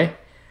right away.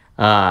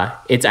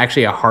 It's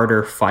actually a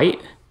harder fight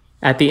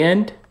at the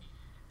end,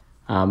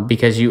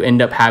 because you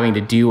end up having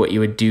to do what you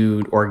would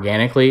do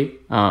organically,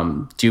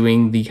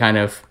 doing the kind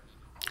of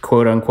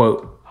quote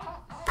unquote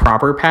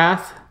proper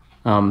path.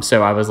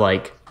 So I was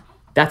like,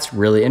 that's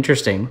really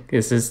interesting.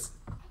 This is,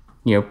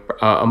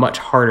 a much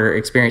harder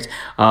experience.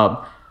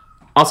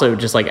 Also,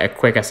 just like a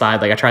quick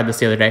aside, like I tried this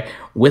the other day,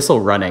 whistle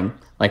running.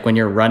 Like when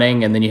you're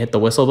running and then you hit the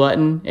whistle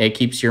button, it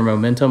keeps your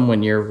momentum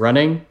when you're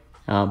running,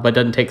 but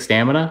doesn't take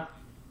stamina.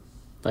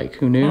 Like,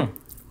 who knew?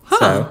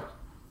 So,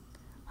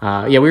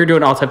 we were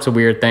doing all types of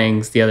weird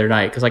things the other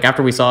night. Because like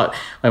after we saw it,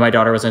 like my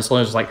daughter was in school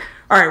and was like,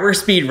 all right, we're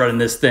speed running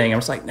this thing. I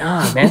was like,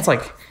 nah, man, it's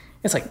like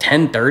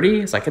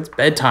 10:30. It's like, it's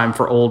bedtime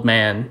for old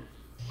man.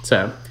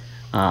 So,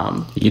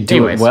 you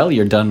do it well,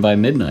 you're done by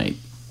midnight.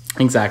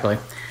 Exactly.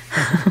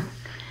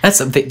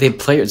 They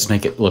players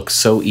make it look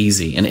so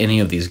easy in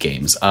any of these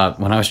games.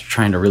 When I was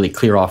trying to really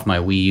clear off my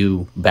Wii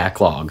U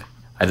backlog,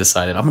 I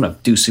decided I'm going to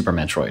do Super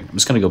Metroid. I'm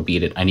just going to go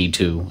beat it. I need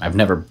to. I've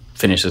never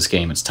finished this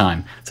game. It's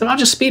time. So I'll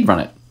just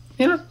speedrun it.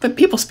 The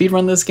people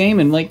speedrun this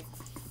game in like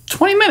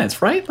 20 minutes,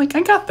 right? Like,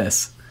 I got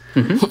this.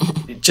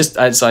 Mm-hmm.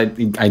 So I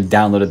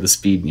downloaded the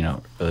speed,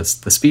 the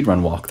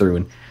speedrun walkthrough,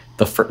 and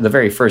the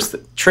very first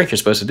trick you're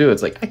supposed to do,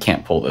 it's like, I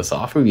can't pull this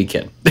off. Who are you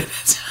kidding?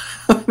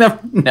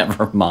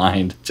 Never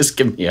mind. Just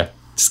give me a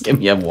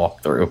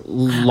walkthrough.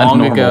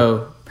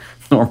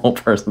 Normal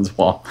person's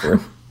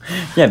walkthrough.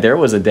 Yeah, there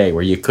was a day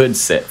where you could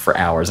sit for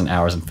hours and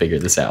hours and figure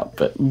this out,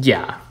 but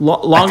yeah,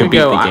 long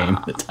ago,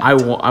 I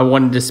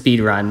wanted to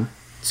speedrun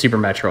Super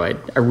Metroid.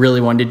 I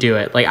really wanted to do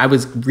it. Like I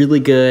was really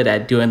good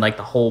at doing like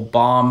the whole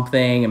bomb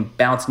thing and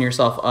bouncing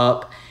yourself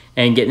up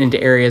and getting into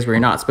areas where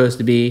you're not supposed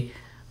to be.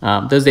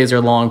 Those days are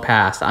long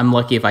past. I'm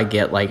lucky if I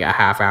get like a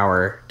half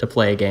hour to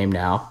play a game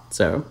now.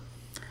 So,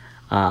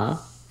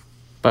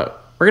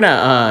 but we're going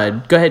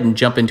to go ahead and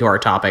jump into our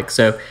topic.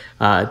 So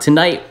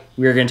tonight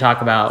we're going to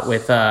talk about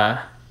with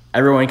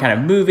everyone kind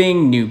of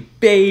moving, new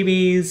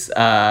babies.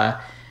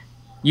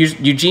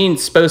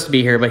 Eugene's supposed to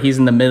be here, but he's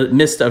in the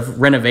midst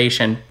of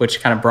renovation,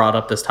 which kind of brought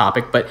up this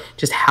topic. But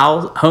just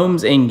how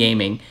homes in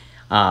gaming.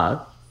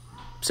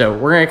 So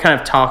we're going to kind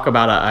of talk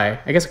about,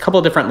 I guess, a couple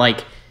of different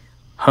like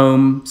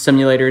home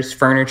simulators,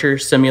 furniture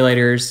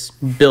simulators,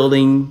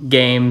 building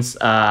games,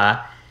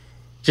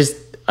 just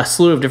a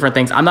slew of different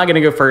things. I'm not going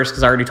to go first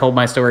because I already told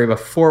my story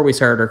before we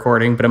started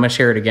recording, but I'm going to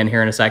share it again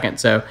here in a second.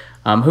 So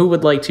who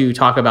would like to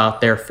talk about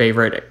their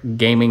favorite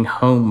gaming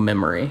home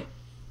memory?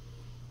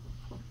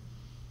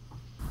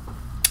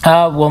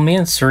 Well, me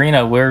and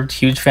Serena, we're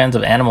huge fans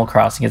of Animal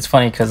Crossing. It's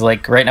funny because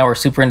like right now we're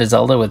super into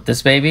Zelda with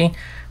this baby,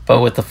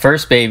 but with the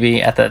first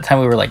baby, at that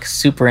time we were like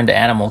super into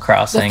Animal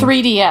Crossing. The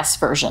 3DS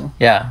version.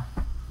 Yeah.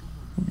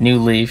 New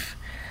Leaf.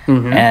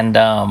 And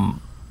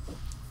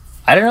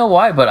I don't know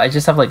why, but I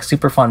just have like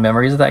super fond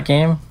memories of that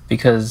game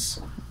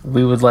because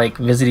we would like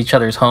visit each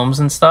other's homes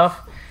and stuff.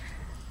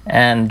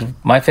 And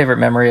my favorite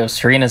memory of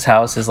Serena's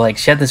house is like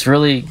she had this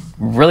really,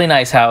 really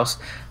nice house,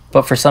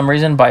 but for some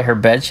reason by her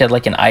bed she had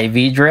like an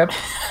IV drip.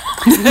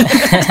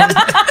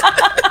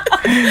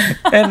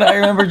 And I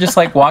remember just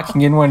like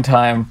walking in one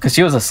time because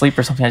she was asleep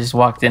or something. I just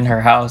walked in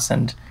her house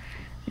and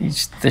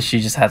she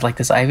just had like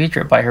this IV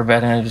drip by her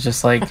bed, and it was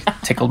just like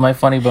tickled my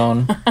funny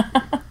bone.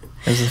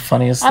 It was the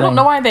funniest thing. I don't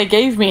know why they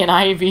gave me an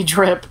IV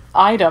drip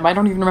item. I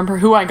don't even remember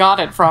who I got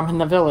it from in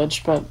the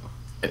village, but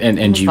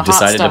And you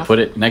decided to put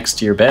it next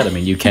to your bed. I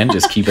mean, you can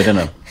just keep it in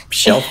a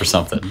shelf or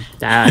something.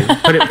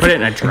 Put it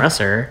in a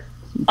dresser.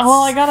 oh,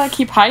 well, I gotta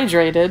keep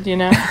hydrated, you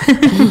know.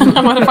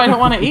 What if I don't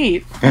want to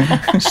eat?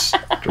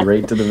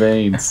 Straight to the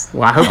veins.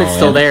 Well, I hope it's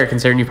still there,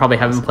 considering you probably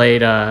haven't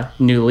played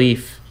New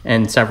Leaf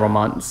in several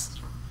months.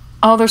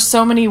 Oh, there's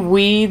so many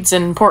weeds,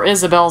 and poor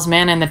Isabel's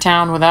manning the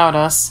town without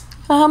us.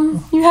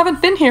 You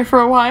haven't been here for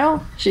a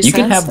while, she says. You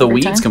can have the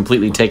weeds time.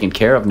 completely taken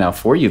care of now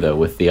for you, though,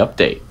 with the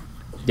update.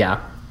 Yeah.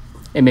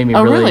 It made me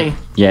Oh, really... really?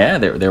 Yeah,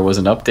 there was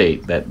an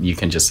update that you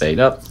can just say,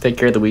 "No, take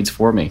care of the weeds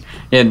for me."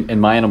 In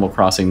my Animal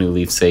Crossing New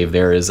Leaf save,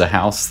 there is a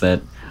house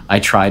that I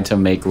tried to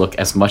make look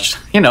as much,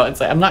 it's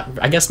like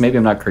I guess maybe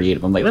I'm not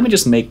creative. I'm like, let me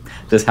just make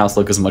this house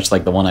look as much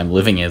like the one I'm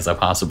living in as I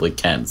possibly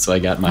can. So I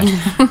got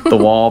the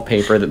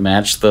wallpaper that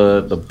matched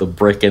the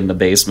brick in the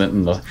basement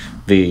and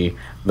the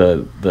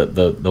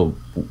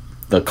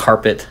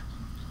carpet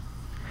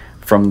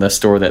from the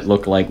store that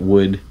looked like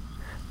wood.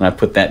 And I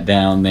put that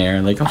down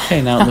there. Like,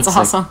 okay, now it looks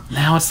awesome.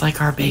 now it's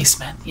like our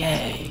basement.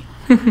 Yay.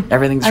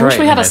 Everything's I right. wish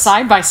we had a Nice.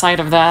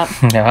 side-by-side of that.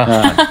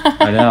 Yeah.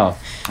 I know.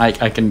 I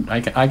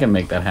can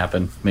make that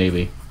happen,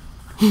 maybe.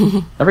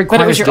 That But it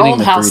requires was your getting old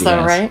the house, 3DS.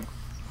 though, right?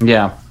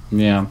 Yeah.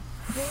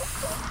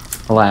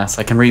 Alas,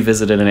 I can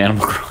revisit it in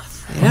Animal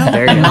Crossing. Yeah,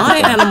 There you go. my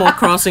Animal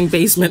Crossing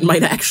basement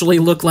might actually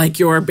look like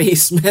your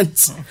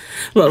basement,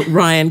 well,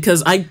 Ryan,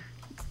 because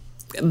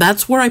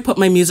that's where I put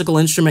my musical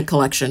instrument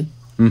collection.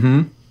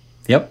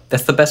 Yep,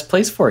 that's the best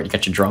place for it. You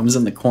got your drums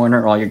in the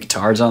corner, all your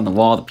guitars on the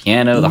wall, the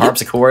piano, the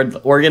harpsichord, the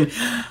organ.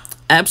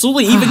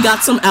 Absolutely, even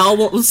got some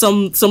albums,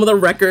 some of the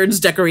records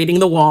decorating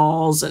the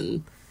walls,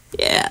 and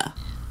yeah.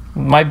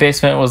 My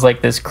basement was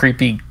like this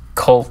creepy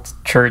cult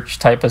church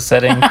type of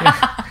setting.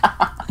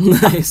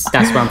 Nice.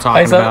 That's what I'm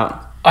talking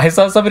about. I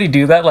saw somebody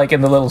do that like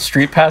in the little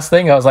street pass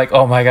thing. I was like,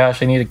 oh my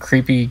gosh, I need a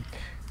creepy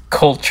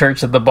cult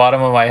church at the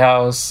bottom of my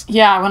house.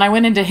 Yeah, when I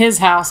went into his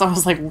house, I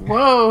was like,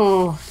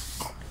 whoa.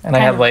 And I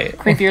had like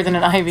creepier than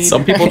an IV.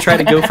 Some people try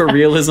to go for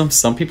realism.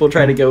 Some people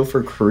try to go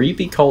for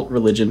creepy cult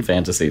religion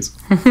fantasies.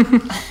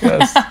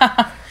 yes. And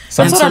what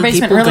our some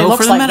basement people really go looks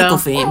for the like, medical though.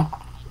 theme.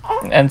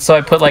 And so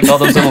I put like all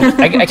those little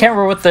I can't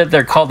remember what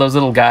they're called, those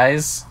little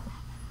guys.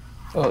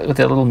 With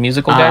the little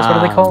musical guys, what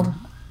are they called?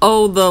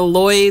 Oh, the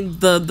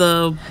Lloyd,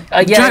 the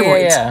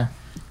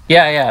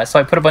Yeah. So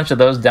I put a bunch of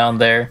those down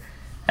there,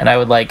 and I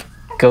would like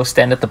go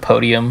stand at the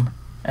podium,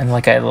 and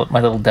like I had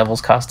my little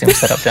devil's costume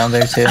set up down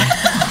there too.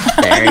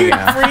 There you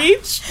go.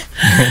 Preach.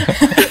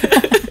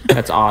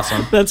 That's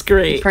awesome. That's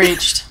great.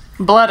 Preached.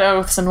 Blood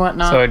oaths and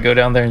whatnot. So I'd go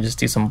down there and just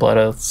do some blood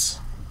oaths.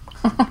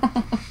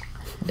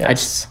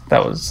 Yes,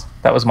 that was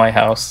my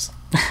house.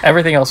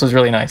 Everything else was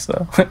really nice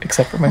though,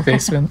 except for my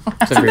basement.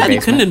 Except for your Glad you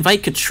couldn't basement.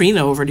 invite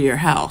Katrina over to your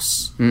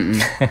house.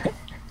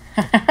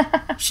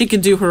 She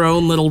could do her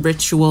own little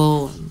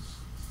ritual.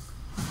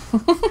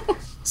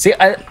 See,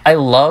 I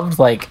loved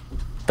like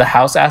the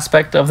house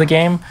aspect of the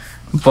game,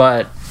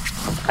 but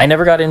I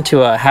never got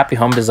into a Happy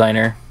Home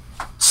Designer.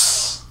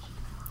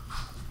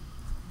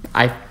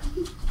 I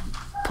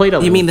played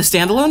a... You mean the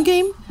standalone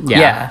game?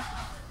 Yeah.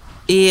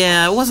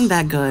 Yeah, it wasn't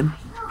that good.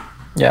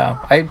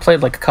 Yeah. I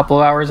played like a couple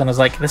of hours and I was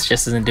like, this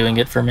just isn't doing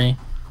it for me.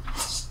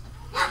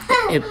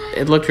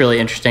 It looked really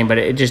interesting, but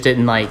it just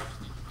didn't like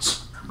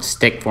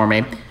stick for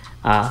me.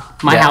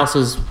 My house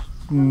was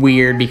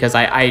weird because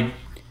I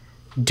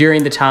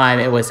during the time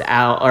it was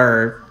out,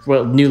 or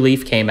New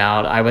Leaf came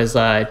out, I was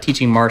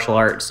teaching martial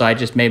arts, so I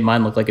just made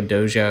mine look like a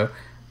dojo.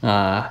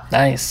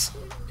 Nice.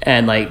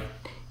 And like,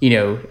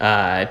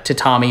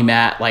 tatami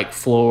mat like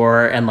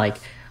floor, and like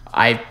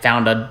I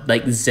found a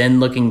like Zen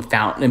looking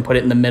fountain and put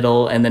it in the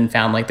middle, and then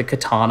found like the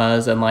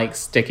katanas and like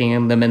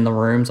sticking them in the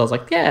rooms. I was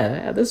like,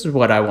 yeah, this is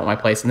what I want my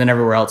place. And then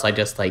everywhere else I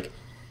just like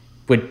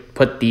would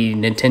put the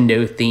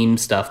Nintendo themed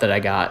stuff that I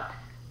got.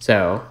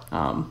 So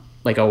I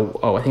think it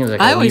was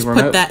like I a always Wii put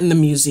remote. that in the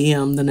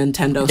museum, the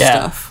Nintendo Yeah.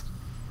 stuff.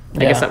 I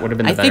guess that would have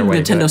been the I better think way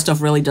to do Nintendo it.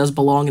 stuff really does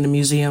belong in a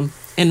museum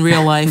in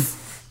real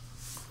life.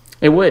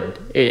 It would,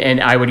 and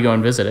I would go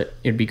and visit it.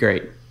 It'd be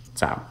great.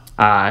 So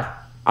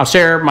I'll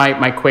share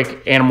my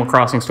quick Animal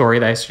Crossing story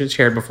that I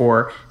shared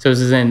before. So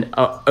this is in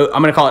I'm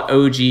going to call it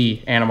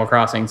OG Animal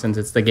Crossing since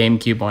it's the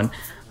GameCube one.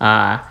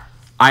 I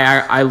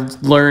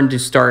learned to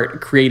start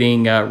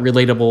creating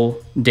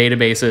relatable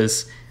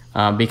databases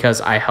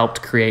because I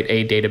helped create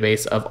a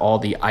database of all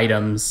the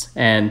items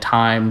and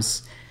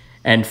times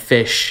and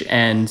fish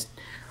and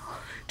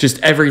just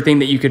everything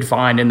that you could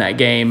find in that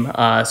game.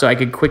 So I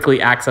could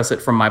quickly access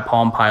it from my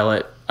Palm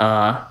Pilot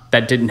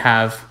that didn't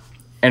have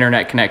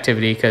internet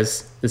connectivity,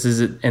 because this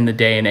is in the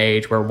day and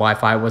age where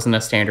Wi-Fi wasn't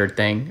a standard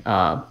thing.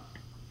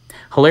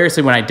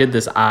 Hilariously, when I did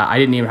this, I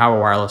didn't even have a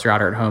wireless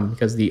router at home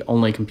because the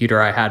only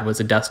computer I had was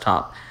a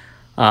desktop.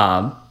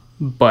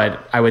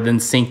 But I would then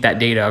sync that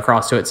data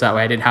across to it, so that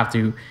way I didn't have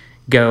to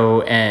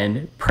go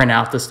and print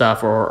out the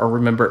stuff or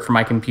remember it from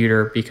my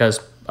computer,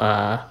 because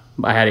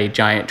I had a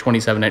giant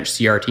 27-inch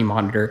CRT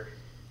monitor,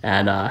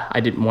 and I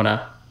didn't want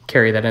to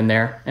carry that in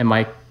there. And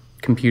my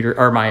computer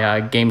or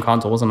my game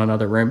console was in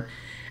another room,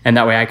 and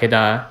that way I could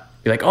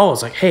be like, oh,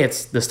 it's like, hey,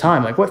 it's this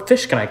time. Like, what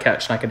fish can I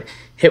catch? And I could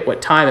hit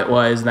what time it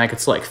was, and I could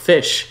select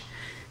fish,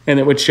 and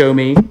it would show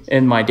me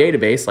in my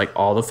database like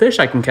all the fish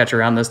I can catch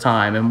around this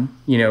time,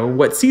 and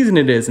what season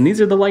it is, and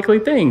these are the likely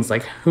things.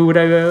 Like, who would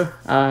I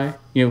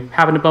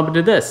happen to bump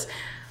into this?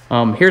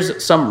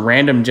 Here's some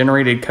random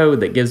generated code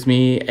that gives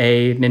me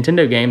a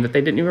Nintendo game that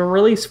they didn't even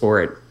release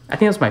for it. I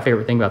think that's my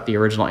favorite thing about the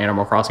original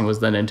Animal Crossing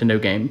was the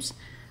Nintendo games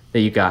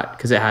that you got,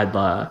 because it had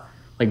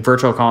like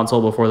Virtual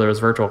Console before there was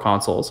Virtual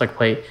Console, so I could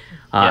play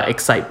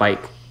Excite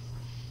Bike.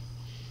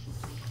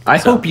 I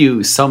hope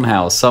you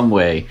somehow, some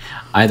way,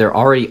 either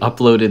already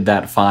uploaded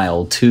that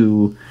file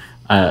to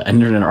an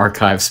Internet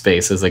Archive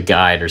space as a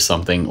guide or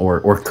something,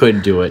 or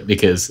could do it,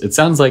 because it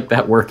sounds like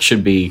that work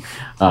should be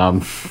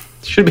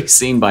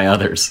seen by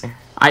others.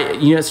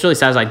 It's really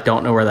sad is I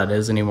don't know where that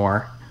is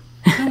anymore,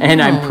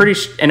 and I'm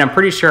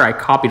pretty sure I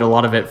copied a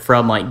lot of it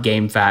from like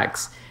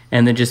GameFAQs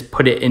and then just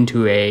put it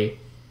into a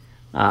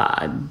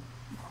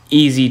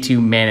easy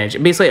to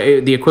manage.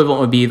 Basically, the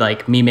equivalent would be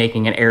like me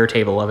making an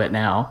Airtable of it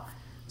now.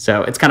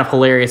 So it's kind of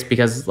hilarious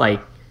because like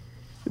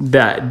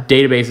the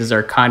databases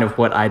are kind of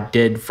what I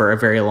did for a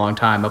very long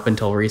time up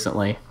until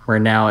recently, where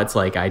now it's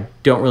like I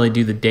don't really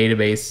do the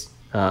database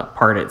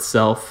part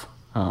itself,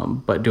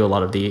 but do a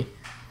lot of the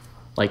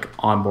like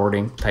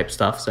onboarding type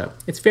stuff. So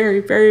it's very,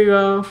 very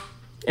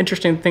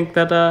interesting to think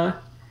that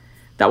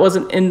that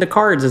wasn't in the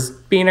cards as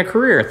being a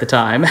career at the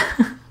time.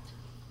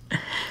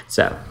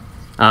 So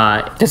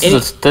this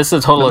is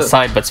a total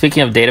aside, but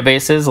speaking of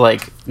databases,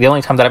 like the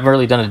only time that I've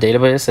really done a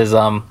database is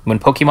when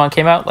Pokemon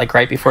came out, like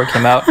right before it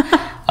came out.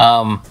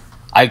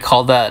 I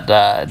called that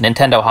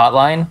Nintendo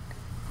hotline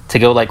to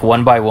go like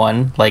one by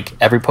one, like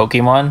every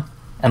Pokemon,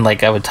 and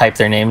like I would type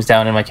their names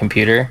down in my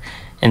computer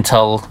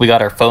until we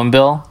got our phone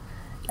bill.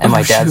 And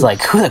my dad's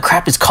like, who the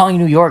crap is calling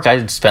New York?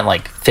 I spent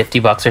like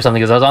 $50 or something,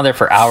 because I was on there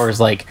for hours,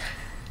 like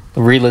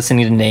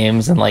re-listening to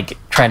names and like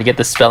trying to get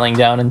the spelling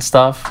down and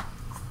stuff.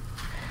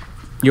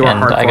 You are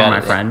hardcore,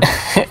 my friend.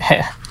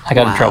 I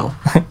got in trouble.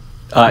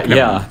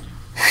 Yeah.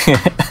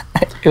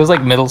 It was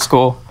like middle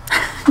school.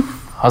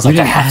 I was like,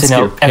 I have to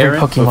know every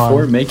Pokemon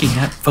before making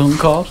that phone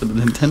call to the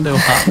Nintendo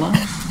hotline.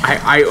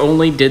 I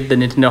only did the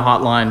Nintendo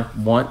hotline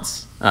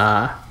once.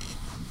 I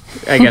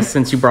guess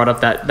since you brought up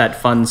that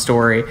fun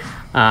story,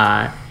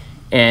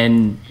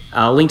 and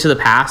Link to the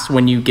Past,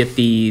 when you get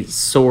the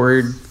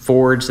sword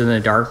forged in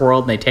the Dark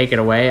World and they take it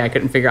away, I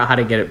couldn't figure out how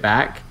to get it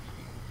back.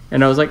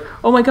 And I was like,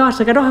 oh my gosh,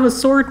 like I don't have a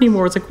sword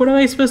anymore. It's like, what am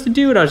I supposed to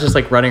do? And I was just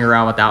like running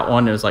around with that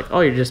one. It was like,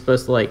 oh, you're just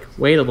supposed to like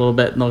wait a little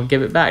bit and they'll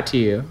give it back to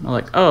you. And I'm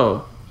like,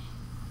 oh,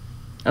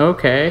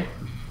 okay.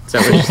 So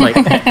it was just like,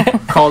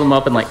 called them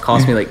up and like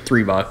cost me like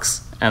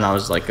 $3. And I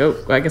was like, oh,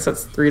 I guess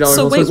that's $3.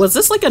 So wait, was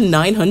this like a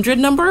 900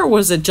 number or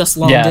was it just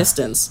long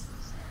distance?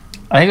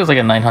 I think it was like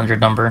a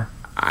 900 number.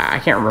 I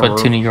can't remember.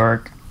 But to New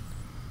York.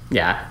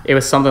 Yeah, it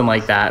was something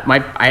like that.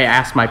 I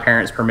asked my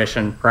parents'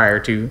 permission prior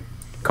to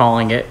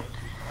calling it.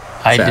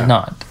 I did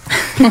not.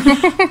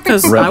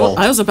 Because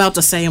I was about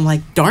to say, I'm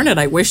like, darn it,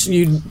 I wish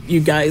you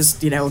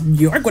guys, New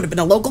York would have been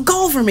a local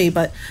call for me,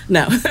 but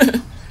no.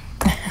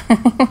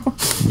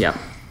 Yep.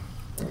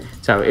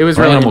 So it was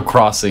really really Animal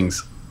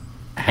Crossing's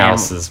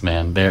houses,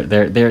 man.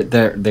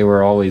 They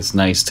were always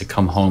nice to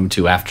come home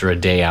to after a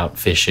day out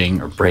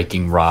fishing or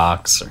breaking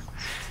rocks or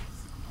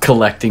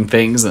collecting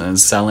things and then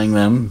selling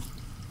them.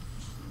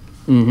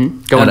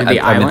 Mm-hmm. Going to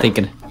the island. I've been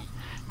thinking.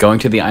 Going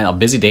to the island, a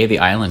busy day at the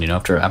island,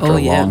 after a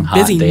long, hot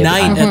busy day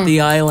night at the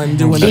island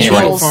doing the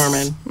beetle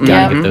farming.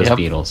 Gotta get those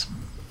beetles.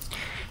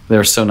 They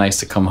were so nice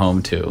to come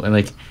home to, and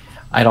like,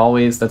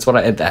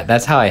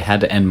 that's how I had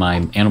to end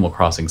my Animal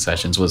Crossing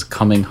sessions, was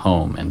coming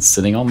home and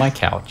sitting on my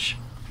couch,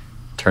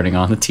 turning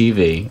on the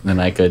TV, and then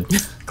I could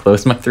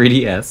close my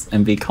 3DS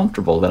and be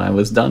comfortable that I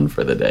was done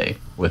for the day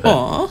with it.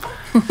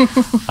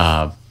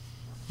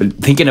 But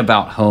thinking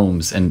about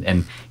homes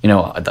and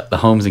the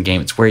homes in game,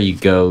 it's where you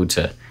go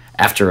to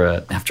after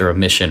a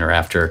mission or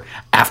after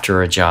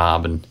a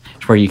job, and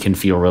it's where you can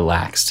feel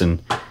relaxed. And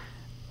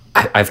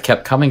I've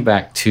kept coming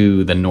back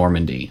to the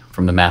Normandy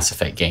from the Mass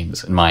Effect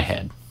games in my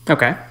head.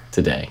 Okay.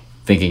 Today,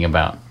 thinking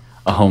about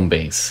a home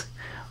base.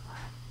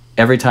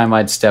 Every time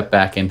I'd step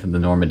back into the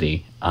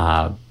Normandy,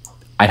 I'd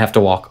have to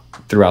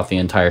walk throughout the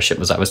entire ship.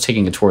 I was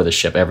taking a tour of the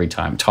ship every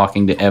time,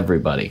 talking to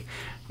everybody,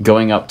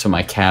 going up to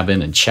my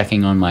cabin and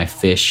checking on my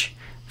fish,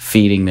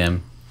 feeding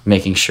them,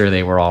 making sure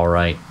they were all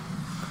right.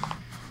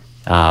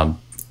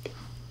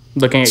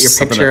 Looking at your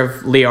Something picture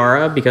of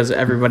Liara because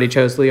everybody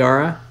chose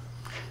Liara.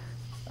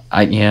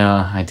 I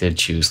did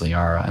choose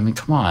Liara. I mean,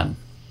 come on.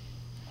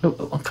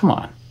 Oh, come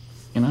on.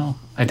 You know,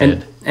 I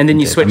did. And then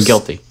you switched. I'm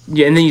guilty.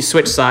 Yeah, and then you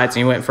switched sides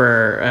and you went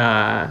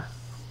for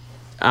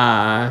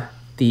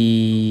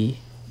the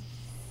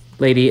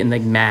lady in the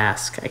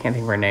mask. I can't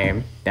think of her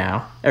name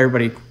now.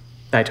 Everybody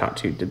I talked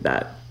to did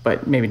that,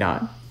 but maybe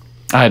not.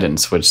 I didn't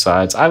switch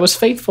sides. I was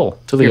faithful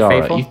to You're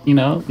Liara. faithful? You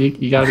know,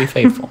 you got to be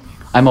faithful.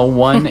 I'm a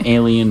one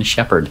alien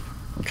shepherd.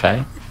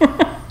 Okay.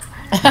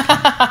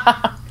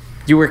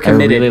 You were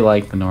committed. I really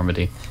like the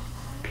Normandy.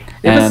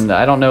 And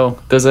I don't know.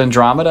 Does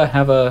Andromeda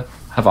have a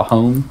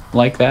home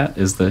like that?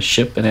 Is the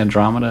ship in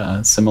Andromeda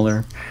a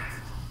similar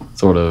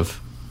sort of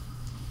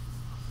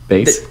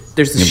base?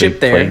 There's a You ship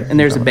there, play and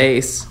there's a Andromeda?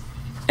 base,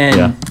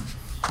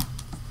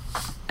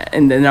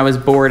 and then I was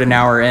bored an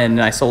hour in,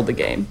 and I sold the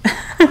game.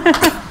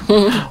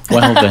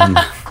 Well then,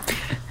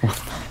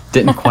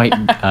 didn't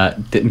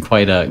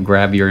quite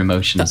grab your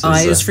emotions. The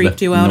eyes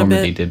freaked you out a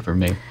Normandy bit? did for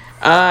me.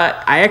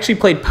 I actually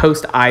played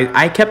post.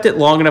 I kept it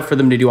long enough for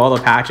them to do all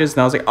the patches,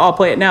 and I was like, oh, I'll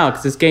play it now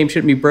because this game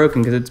shouldn't be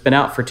broken because it's been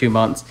out for 2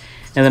 months.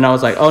 And then I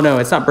was like, oh no,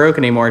 it's not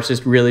broken anymore. It's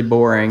just really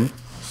boring.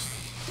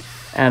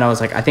 And I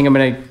was like, I think I'm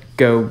gonna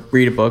go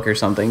read a book or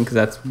something because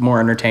that's more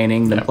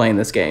entertaining than playing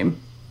this game.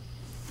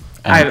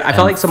 I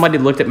felt like somebody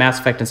looked at Mass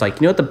Effect and was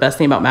like, you know what the best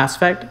thing about Mass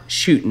Effect?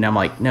 Shoot. And I'm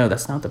like, no,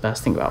 that's not the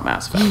best thing about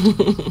Mass Effect.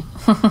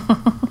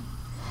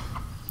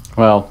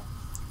 Well,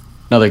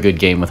 another good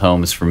game with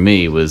homes for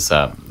me is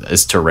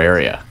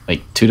Terraria.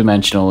 Like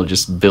 2-dimensional,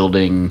 just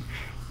building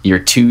your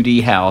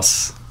 2D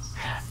house,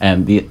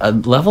 and the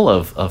level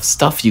of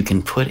stuff you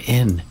can put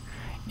in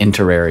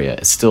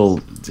Terraria still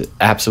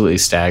absolutely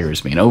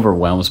staggers me and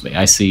overwhelms me.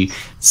 I see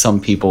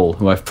some people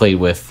who I've played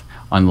with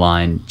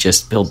online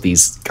just build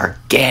these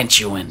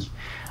gargantuan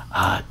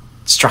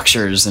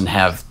structures and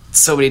have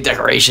so many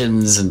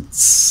decorations and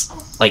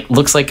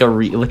looks like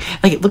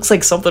it looks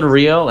like something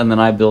real, and then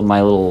I build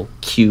my little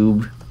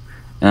cube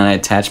and I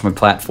attach my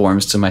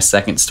platforms to my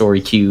second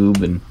story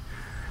cube, and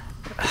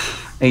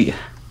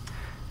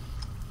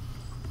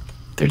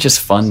they're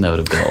just fun though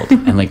to build.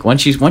 And like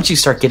once you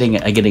start getting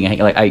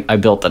like I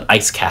built an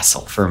ice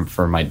castle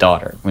for my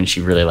daughter when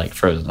she really liked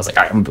Frozen. I was like,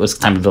 all right, it's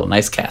time to build an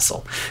ice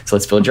castle. So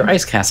let's build your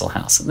ice castle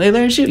house. And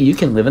there's you. You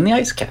can live in the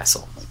ice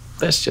castle.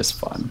 That's just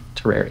fun.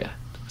 Terraria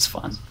was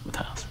fun with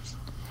houses.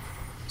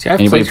 See, I've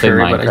Anybody played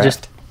played Terraria,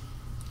 but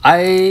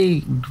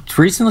I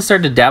recently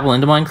started to dabble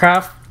into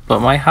Minecraft, but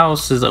my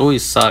house has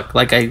always sucked.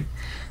 Like I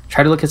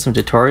try to look at some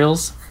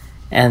tutorials,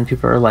 and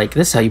people are like,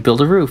 "This is how you build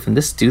a roof," and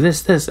this,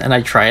 and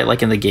I try it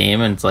like in the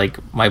game, and it's like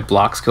my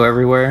blocks go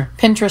everywhere.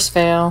 Pinterest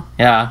fail.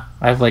 Yeah,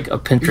 I have like a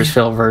Pinterest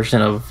fail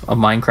version of a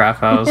Minecraft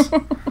house.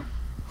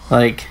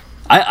 Like,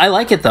 I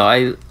like it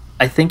though.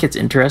 I think it's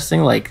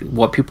interesting, like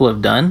what people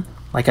have done.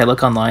 Like I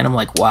look online, I'm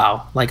like,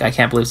 wow, like I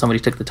can't believe somebody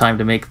took the time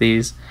to make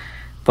these.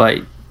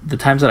 But the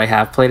times that I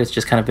have played, it's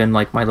just kind of been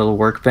like my little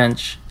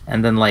workbench,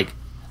 and then like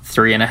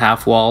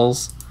 3.5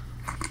 walls,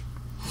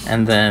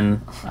 and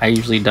then I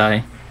usually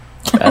die.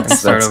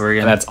 Start over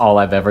again. That's all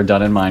I've ever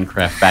done in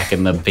Minecraft. Back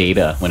in the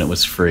beta when it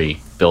was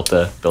free, built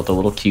a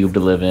little cube to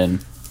live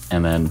in,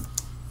 and then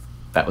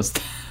that was.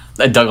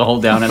 I dug a hole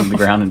down in the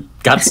ground and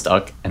got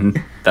stuck,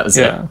 and that was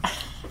it.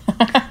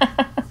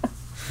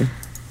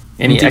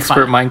 Any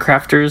expert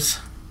Minecrafters?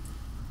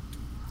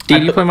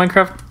 Did you play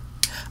Minecraft?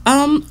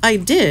 I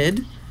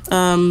did.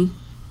 The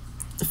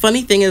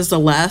funny thing is, the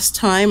last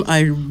time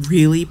I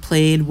really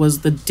played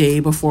was the day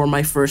before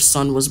my first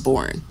son was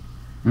born.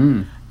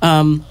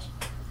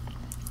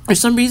 For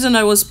some reason,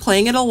 I was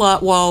playing it a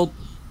lot while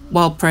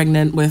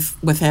pregnant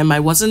with him.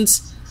 I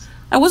wasn't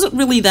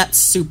really that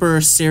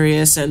super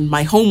serious, and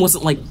my home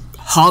wasn't like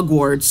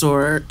Hogwarts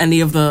or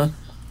any of the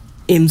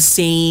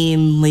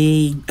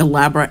insanely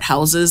elaborate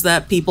houses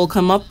that people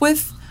come up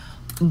with.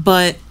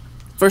 But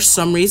for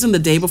some reason, the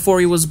day before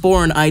he was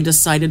born, I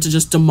decided to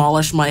just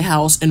demolish my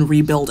house and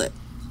rebuild it.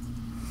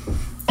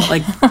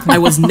 Like, I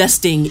was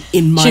nesting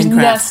in Minecraft. She's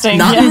nesting,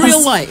 not in yes.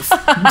 real life,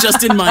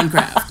 just in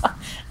Minecraft.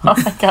 Oh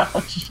my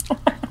gosh.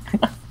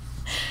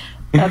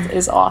 That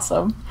is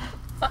awesome.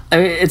 I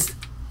mean, it's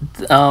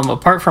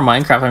apart from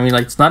Minecraft. I mean,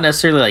 like it's not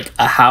necessarily like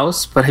a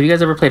house, but have you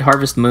guys ever played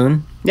Harvest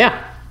Moon?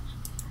 Yeah.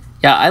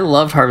 Yeah, I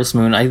loved Harvest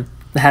Moon. I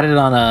had it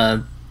on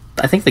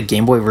I think the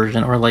Game Boy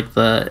version or like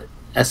the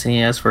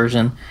SNES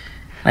version.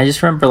 I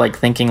just remember like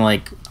thinking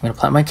like I'm gonna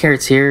plant my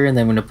carrots here and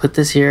then I'm gonna put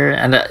this here,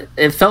 and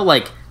it felt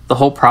like the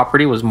whole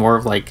property was more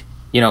of like,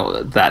 you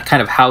know, that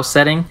kind of house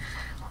setting.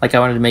 Like I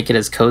wanted to make it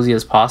as cozy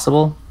as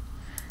possible,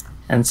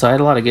 and so I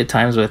had a lot of good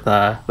times with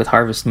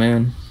Harvest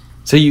Moon.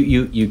 So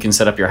you can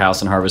set up your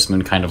house in Harvest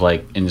Moon kind of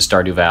like in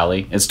Stardew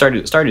Valley. And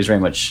Stardew is very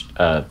much It's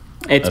a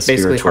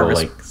basically spiritual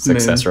Harvest like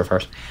successor of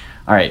Harvest.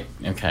 All right,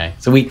 okay.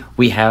 So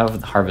we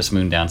have Harvest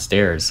Moon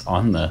downstairs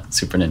on the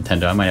Super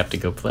Nintendo. I might have to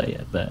go play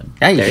it then.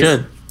 Yeah, you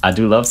should. I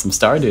do love some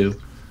Stardew.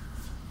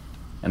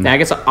 And I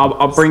guess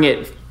I'll bring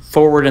it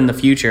forward in the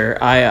future.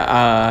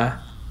 I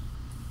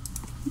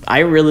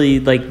really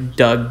like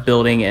dug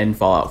building in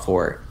Fallout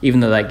 4,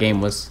 even though that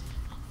game was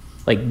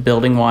like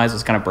building wise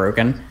was kind of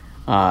broken.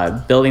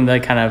 Building the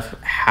kind of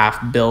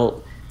half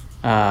built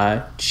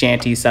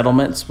shanty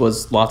settlements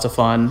was lots of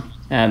fun,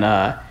 and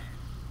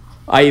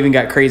I even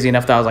got crazy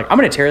enough that I was like, I'm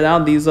going to tear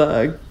down these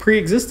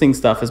pre-existing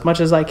stuff as much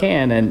as I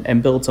can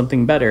and build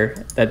something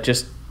better. That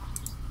just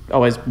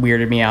always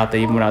weirded me out that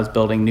even when I was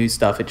building new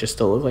stuff, it just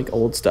still looked like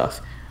old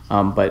stuff.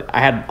 But I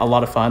had a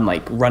lot of fun,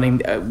 like running.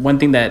 One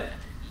thing that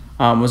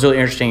was really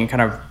interesting and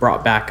kind of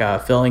brought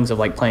back feelings of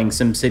like playing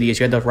SimCity is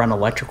you had to run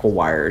electrical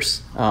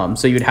wires.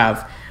 So you would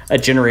have a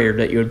generator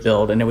that you would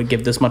build, and it would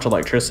give this much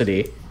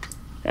electricity.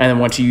 And then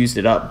once you used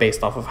it up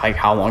based off of like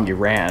how long you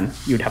ran,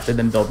 you would have to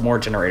then build more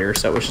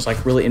generators. So it was just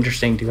like really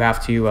interesting to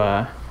have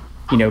to,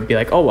 be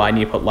like, oh, well, I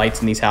need to put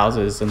lights in these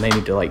houses and they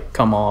need to like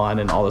come on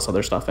and all this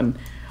other stuff. And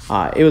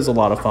it was a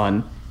lot of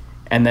fun.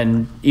 And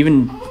then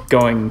even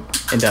going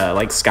into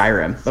like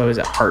Skyrim, what was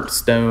it,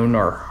 Hearthstone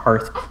or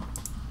Hearth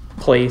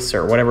Place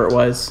or whatever it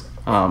was?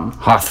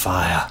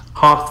 Hearthfire,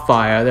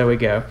 there we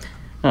go.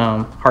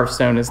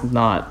 Hearthstone is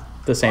not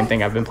the same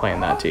thing. I've been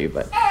playing that too,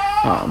 but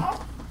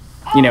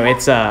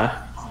it's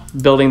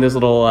building those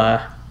little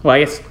I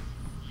guess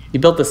you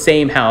built the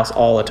same house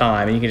all the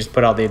time and you can just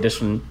put all the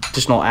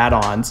additional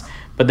add-ons,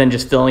 but then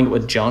just filling it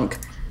with junk.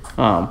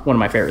 One of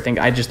my favorite things,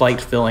 I just liked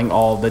filling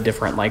all the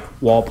different like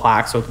wall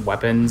plaques with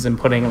weapons and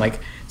putting like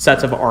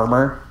sets of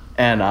armor,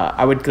 and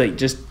I would like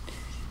just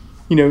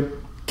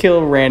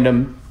kill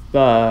random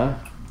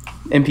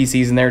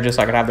NPCs in there just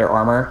so I could have their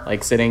armor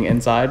like sitting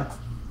inside.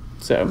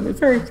 So it's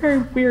very, very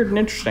weird and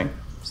interesting.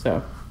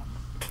 So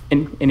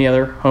any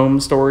other home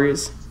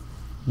stories?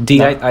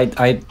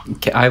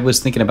 I was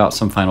thinking about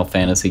some Final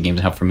Fantasy games,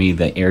 how for me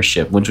the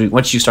airship,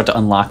 once you start to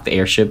unlock the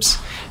airships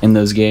in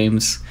those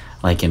games,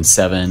 like in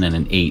 7 and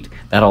in 8,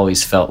 that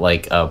always felt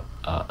like a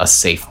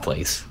safe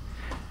place,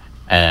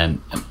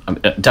 and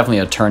definitely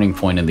a turning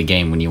point in the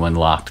game when you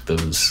unlocked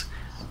those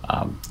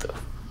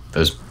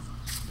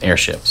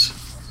airships.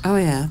 Oh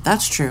yeah,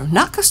 that's true.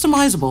 Not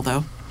customizable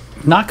though.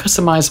 Not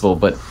customizable,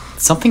 but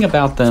something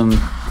about them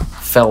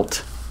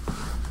felt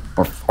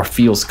or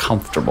feels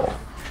comfortable.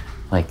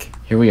 Like,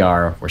 here we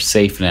are, we're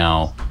safe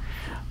now.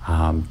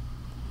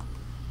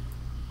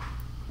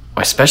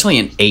 Especially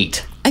in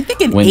 8. I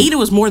think in 8 it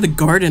was more the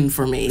garden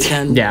for me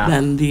than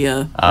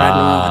the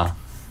Ragnarok.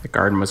 The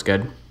garden was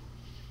good.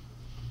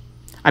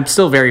 I'm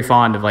still very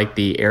fond of like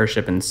the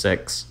airship in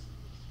 6.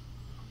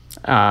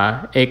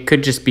 It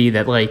could just be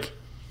that like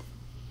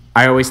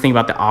I always think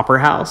about the opera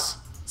house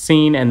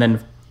scene and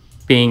then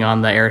being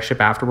on the airship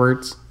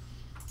afterwards.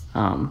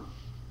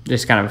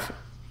 Just kind of,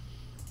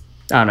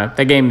 I don't know.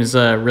 That game is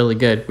really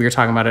good. We were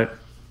talking about it,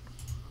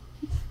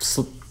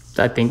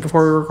 I think,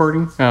 before we were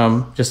recording,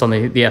 just on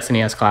the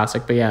SNES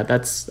Classic. But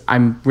yeah,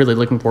 I'm really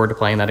looking forward to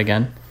playing that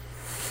again.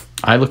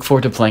 I look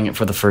forward to playing it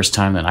for the first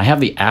time then. I have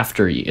the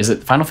after... Is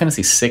it Final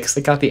Fantasy 6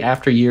 that got the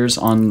after years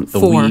on the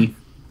Wii?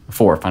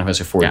 4. Final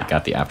Fantasy 4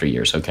 got the after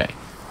years, okay.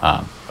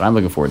 But I'm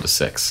looking forward to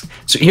 6.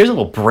 So here's a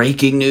little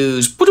breaking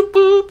news. Well,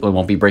 it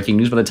won't be breaking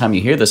news by the time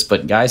you hear this,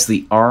 but guys,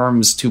 the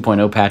ARMS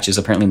 2.0 patch is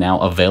apparently now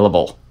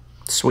available.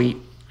 Sweet.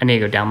 I need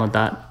to go download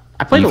that.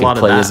 I played a lot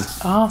of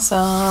that.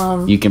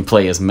 Awesome. You can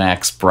play as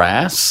Max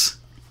Brass.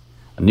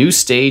 A new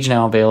stage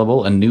now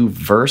available. A new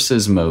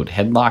versus mode,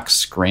 Headlock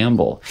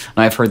Scramble.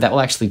 Now I've heard that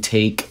will actually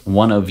take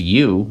one of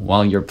you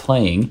while you're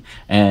playing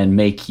and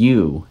make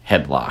you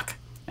headlock,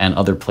 and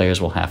other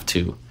players will have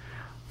to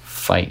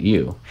fight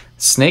you.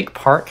 Snake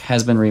Park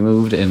has been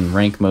removed in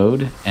rank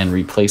mode and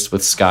replaced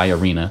with Sky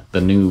Arena, the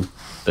new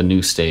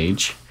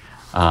stage.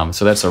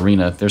 So that's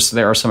arena.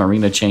 There are some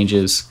arena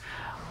changes,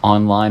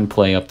 online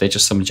play updates,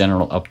 just some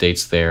general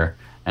updates there,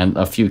 and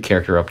a few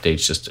character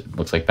updates. Just it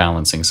looks like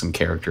balancing some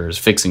characters,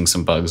 fixing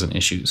some bugs and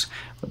issues.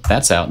 But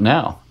that's out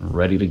now,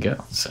 ready to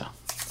go. So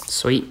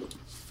sweet.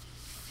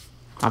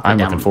 I'm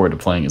looking forward to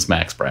playing as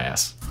Max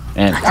Brass.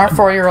 And our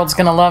 4-year-old's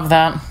gonna love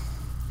that.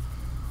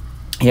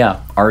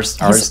 Yeah, ours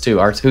too.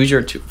 Who's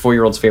your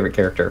 4-year-old's favorite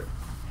character?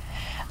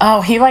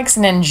 Oh, he likes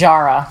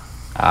Ninjara.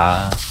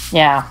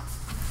 Yeah.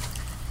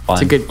 Fun.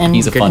 It's a good. And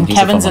he's a fun.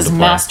 Kevin's is is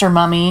Master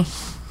Mummy.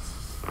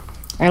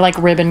 I like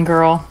Ribbon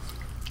Girl.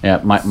 Yeah,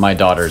 my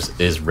daughter's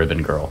is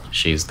Ribbon Girl.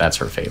 That's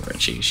her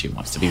favorite. She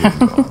wants to be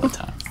Ribbon Girl all the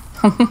time.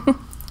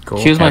 Cool.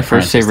 She was my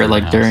first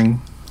favorite.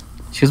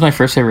 She was my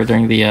first favorite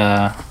during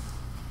the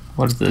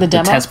what is the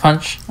test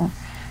punch.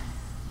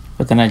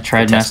 But then I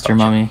tried Master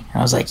Mummy.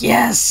 I was like,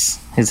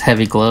 yes, his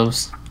heavy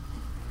gloves.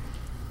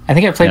 I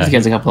think I played with you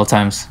guys a couple of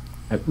times.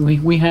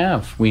 We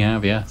have,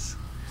 yes.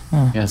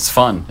 Yeah, it's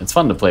fun. It's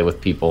fun to play with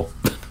people.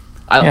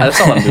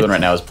 That's all I'm doing right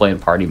now is playing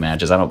party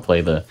matches. I don't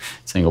play the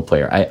single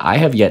player. I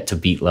have yet to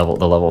beat the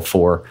level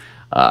 4,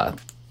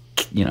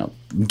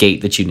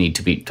 gate that you need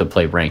to beat to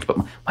play ranked. But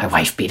my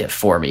wife beat it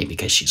for me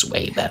because she's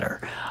way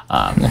better.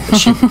 But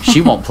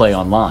she won't play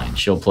online.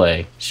 She'll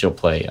play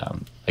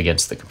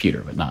against the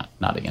computer, but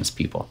not against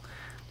people.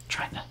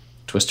 Trying to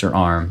twist her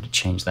arm to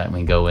change that when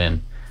we go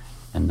in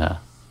and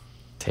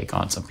take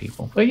on some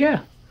people. But yeah.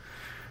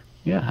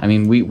 I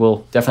mean, we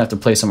will definitely have to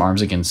play some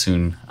ARMS again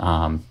soon.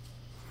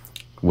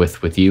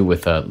 with you,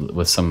 with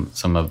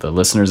some of the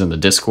listeners in the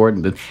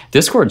Discord. The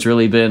Discord's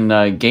really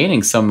been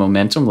gaining some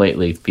momentum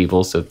lately,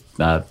 people. So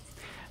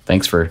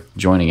thanks for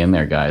joining in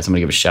there, guys. I'm gonna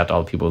give a shout to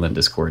all the people in the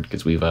Discord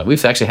because we've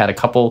actually had a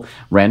couple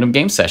random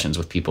game sessions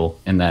with people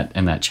in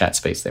that chat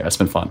space there. That's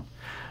been fun,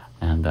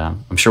 and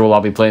I'm sure we'll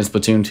all be playing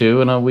Splatoon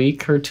 2 in a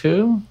week or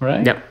two,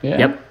 right? Yep.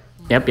 Yeah.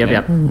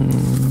 Yep.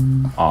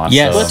 Awesome.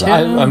 Yes,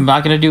 I'm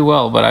not going to do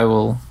well, but I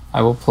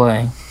will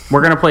play.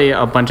 We're gonna play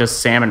a bunch of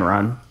Salmon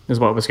Run. Is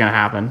what was gonna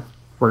happen.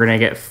 We're gonna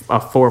get a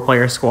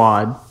 4-player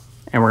squad,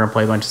 and we're gonna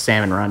play a bunch of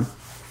Salmon Run.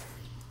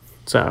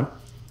 So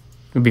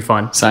it'd be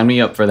fun. Sign me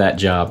up for that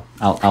job.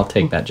 I'll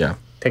take that job.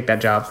 Take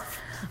that job.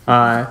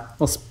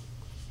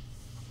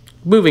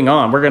 Moving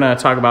on, we're gonna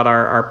talk about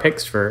our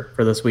picks for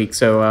this week.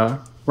 So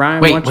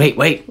Ryan,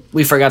 Wait.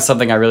 We forgot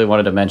something I really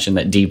wanted to mention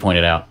that Dee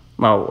pointed out.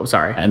 Oh,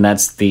 sorry. And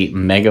that's the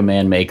Mega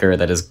Man Maker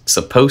that is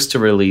supposed to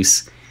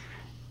release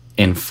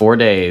in 4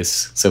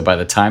 days. So by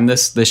the time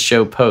this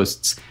show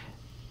posts,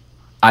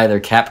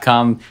 either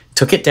Capcom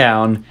took it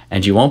down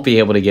and you won't be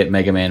able to get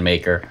Mega Man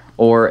Maker,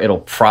 or it'll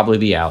probably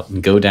be out,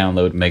 and go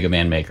download Mega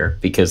Man Maker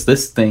because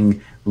this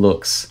thing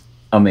looks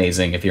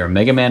amazing. If you're a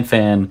Mega Man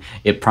fan,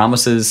 it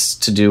promises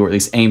to do, or at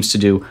least aims to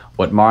do,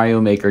 what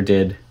Mario Maker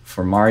did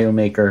for Mario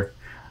Maker.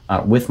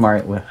 What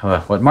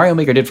Mario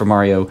Maker did for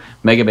Mario,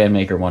 Mega Man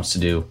Maker wants to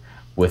do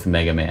with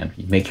Mega Man.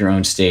 You make your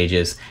own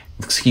stages.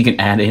 You can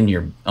add in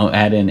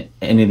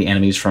any of the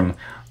enemies from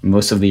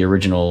most of the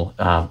original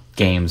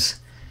games,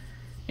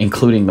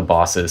 including the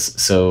bosses.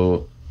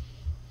 So,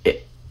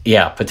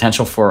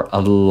 potential for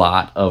a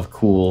lot of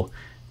cool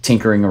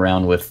tinkering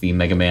around with the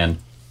Mega Man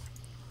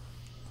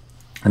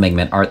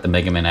art, the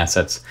Mega Man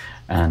assets,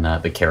 and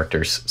the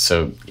characters.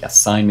 So,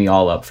 sign me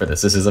all up for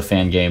this. This is a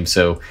fan game,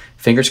 so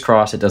fingers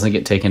crossed it doesn't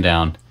get taken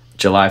down.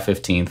 July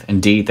 15th.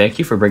 And Dee, thank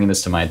you for bringing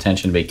this to my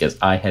attention because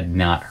I had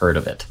not heard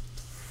of it.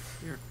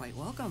 You're quite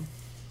welcome.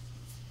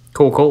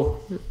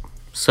 Cool.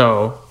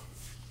 So,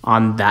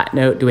 on that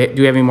note, do we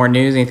have any more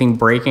news? Anything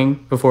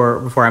breaking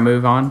before I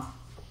move on?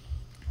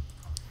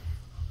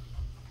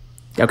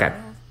 Okay.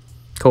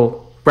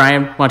 Cool.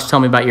 Brian, why don't you tell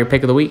me about your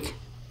pick of the week?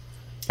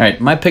 All right,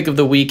 my pick of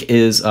the week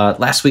is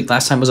last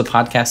time was a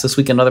podcast, this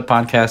week another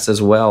podcast as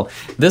well.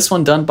 This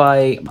one done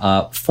by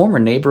former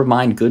neighbor of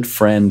mine, good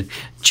friend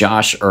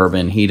Josh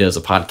Urban. He does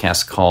a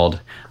podcast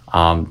called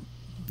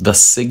The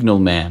Signal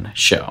Man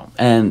Show,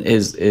 and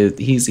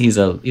he's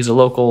a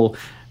local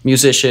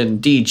musician,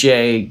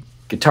 DJ,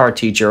 guitar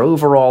teacher,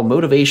 overall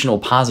motivational,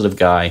 positive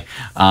guy.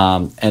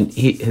 And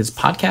his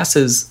podcast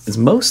is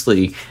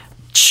mostly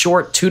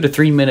short 2 to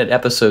 3 minute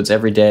episodes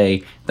every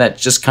day that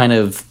just kind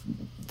of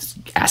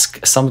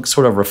ask some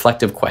sort of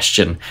reflective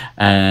question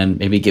and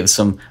maybe give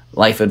some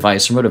life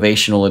advice or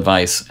motivational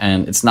advice.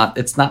 And it's not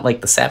like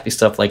the sappy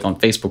stuff like on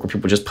Facebook where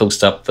people just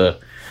post up the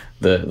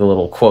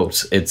little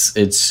quotes. It's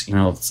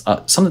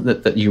something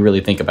that you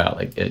really think about,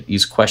 like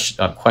use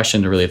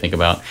question to really think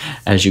about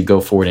as you go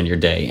forward in your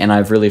day. And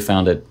I've really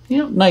found it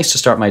nice to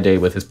start my day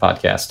with his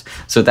podcast.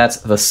 So that's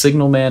The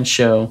Signal Man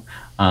Show.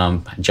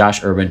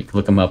 Josh Urban, you can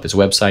look him up. His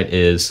website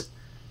is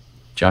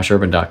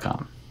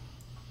joshurban.com.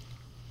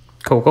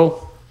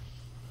 Cool.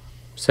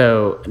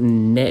 So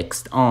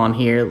next on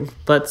here,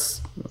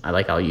 I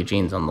like how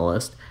Eugene's on the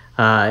list.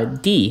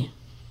 Dee,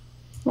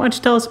 why don't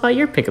you tell us about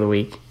your pick of the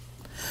week?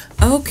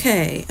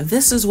 Okay,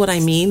 this is what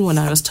I mean when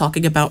I was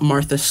talking about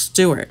Martha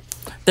Stewart.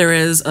 There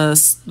is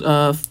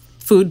a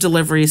food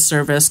delivery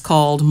service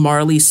called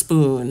Marley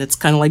Spoon. It's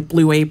kind of like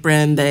Blue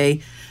Apron. They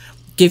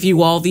give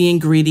you all the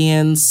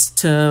ingredients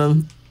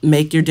to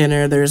make your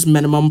dinner. There's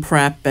minimum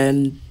prep,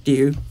 and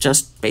you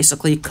just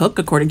basically cook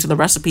according to the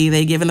recipe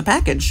they give in the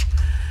package.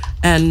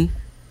 And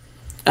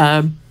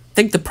I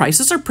think the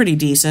prices are pretty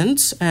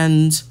decent,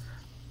 and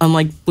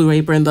unlike Blue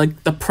Apron,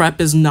 the prep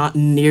is not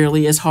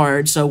nearly as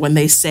hard. So when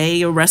they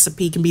say a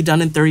recipe can be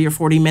done in 30 or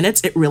 40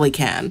 minutes, it really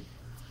can.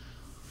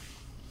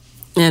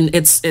 And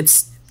it's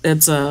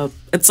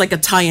like a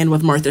tie-in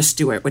with Martha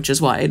Stewart, which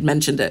is why I'd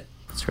mentioned it.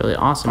 It's really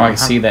awesome. Oh, I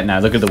see that now.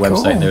 Look at the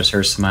website. Cool. There's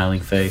her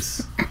smiling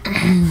face.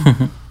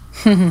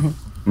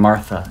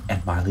 Martha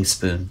and Marley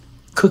Spoon.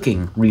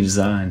 Cooking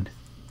redesigned.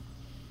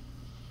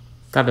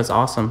 That is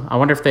awesome. I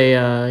wonder if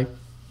they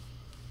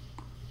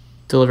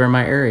deliver in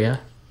my area.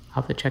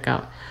 I'll have to check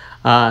out.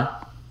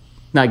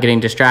 Not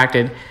getting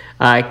distracted.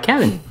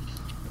 Kevin.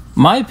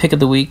 My pick of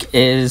the week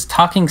is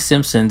Talking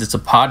Simpsons. It's a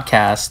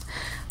podcast.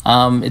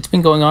 It's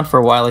been going on for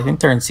a while. I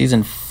think they're in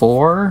season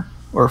 4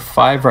 or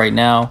 5 right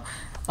now.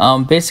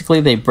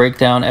 Basically, they break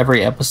down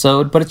every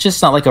episode, but it's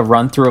just not like a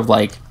run through of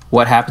like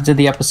what happens in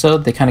the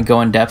episode. They kind of go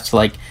in depth to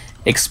like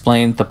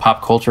explain the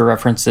pop culture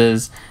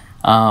references,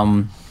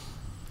 and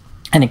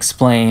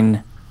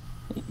explain,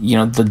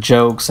 the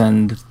jokes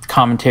and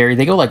commentary.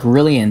 They go like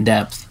really in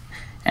depth.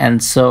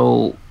 And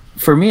so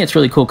for me, it's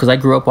really cool because I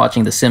grew up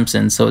watching The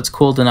Simpsons. So it's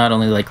cool to not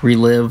only like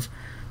relive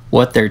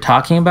what they're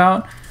talking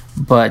about,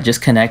 but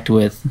just connect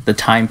with the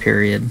time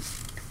period.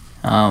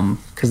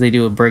 Because they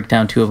do a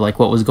breakdown too of like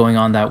what was going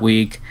on that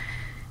week.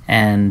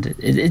 And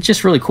it's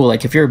just really cool.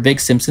 Like if you're a big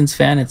Simpsons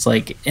fan, it's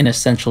like an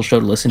essential show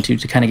to listen to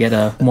kind of get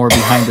a more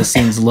behind the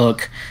scenes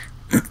look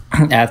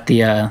at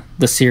the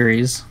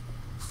series.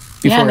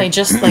 Yeah, and they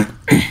just like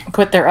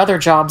quit their other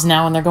jobs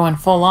now and they're going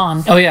full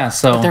on. Oh yeah,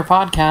 so with their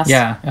podcast.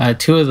 Yeah,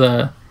 two of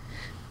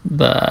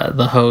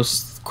the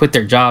hosts quit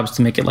their jobs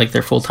to make it like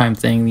their full-time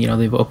thing. You know,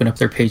 they've opened up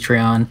their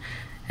Patreon,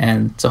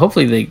 and so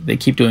hopefully they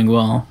keep doing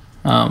well,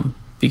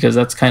 because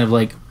that's kind of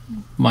like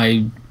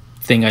my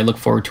thing I look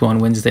forward to on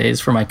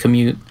Wednesdays for my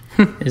commute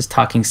is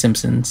talking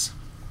Simpsons.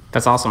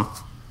 That's awesome.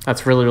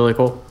 That's really, really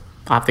cool.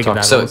 I'll have to give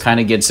that. So it kind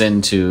of gets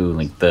into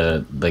like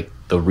the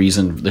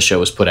reason the show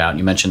was put out.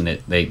 You mentioned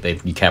that they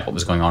recap what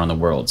was going on in the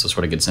world, so it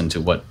sort of gets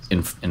into what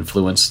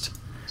influenced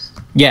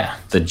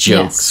the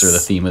jokes or the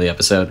theme of the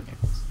episode.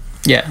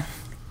 Yeah.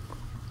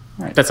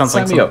 Right. That sounds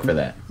Sign like me up for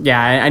that.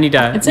 Yeah, I need to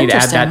add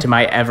that to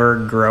my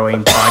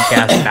ever-growing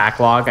podcast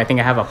backlog. I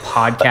think I have a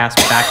podcast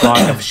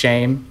backlog of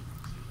shame.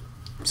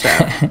 So,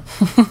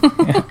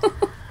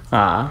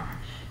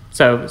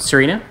 so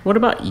Serena, what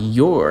about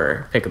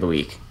your pick of the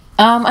week?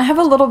 I have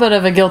a little bit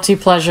of a guilty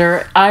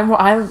pleasure.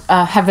 I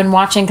have been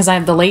watching because I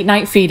have the late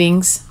night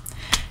feedings.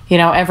 You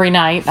know, every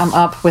night I'm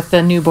up with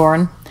the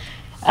newborn.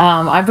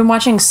 I've been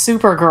watching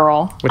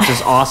Supergirl, which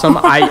is awesome.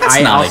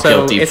 It's not a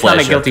guilty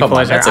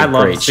pleasure. I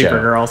love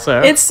Supergirl.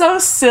 So it's so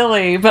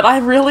silly, but I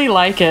really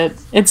like it.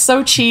 It's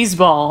so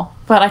cheeseball,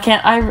 but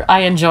I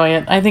enjoy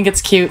it. I think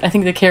it's cute. I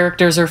think the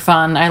characters are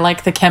fun. I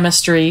like the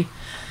chemistry,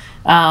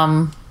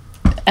 and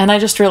I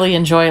just really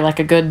enjoy like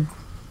a good,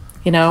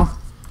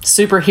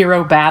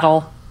 superhero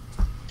battle.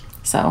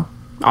 So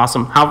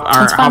awesome.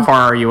 How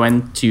far are you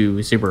into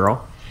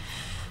Supergirl?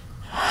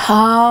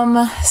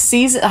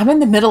 I'm in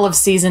the middle of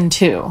season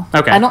 2.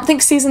 Okay. I don't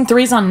think season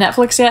 3's on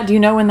Netflix yet. Do you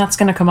know when that's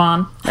going to come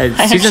on?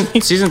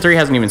 Season 3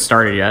 hasn't even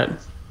started yet.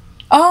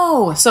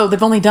 Oh, so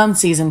they've only done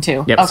season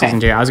 2. Yep, okay.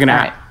 Season 2. I was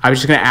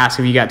just gonna ask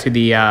if you got to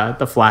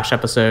the Flash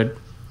episode,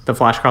 the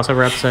Flash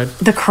crossover episode.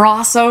 The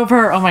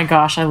crossover. Oh my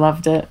gosh, I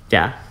loved it.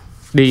 Yeah.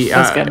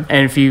 That's good.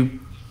 And if you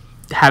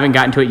haven't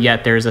gotten to it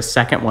yet, there's a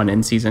second one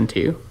in season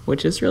 2,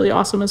 which is really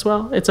awesome as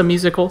well. It's a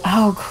musical.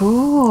 Oh,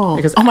 cool.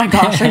 Oh my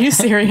gosh, are you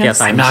serious? Yes,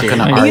 I'm not going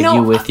to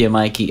argue with you,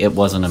 Mikey. It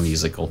wasn't a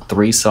musical.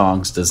 3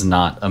 songs does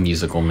not a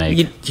musical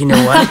make. You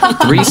know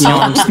what? 3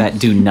 songs that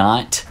do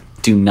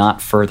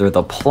not further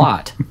the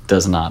plot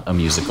does not a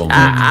musical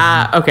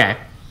make. Okay.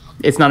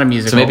 It's not a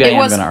musical. So maybe I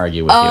am going to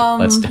argue with you.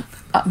 Let's do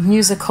a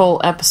musical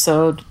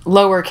episode,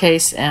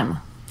 lowercase m.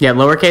 Yeah,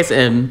 lowercase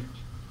m.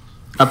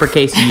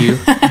 Uppercase U.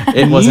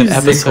 It was an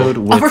episode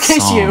with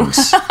uppercase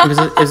songs. It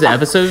was an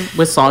episode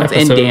with songs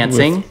and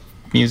dancing.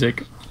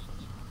 Music.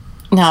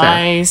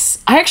 Nice. So.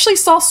 I actually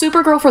saw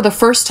Supergirl for the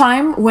first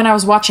time when I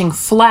was watching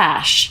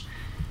Flash.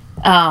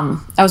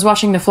 I was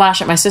watching The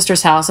Flash at my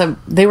sister's house.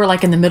 They were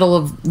like in the middle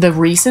of the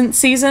recent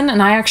season,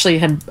 and I actually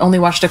had only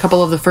watched a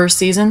couple of the first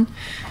season.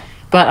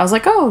 But I was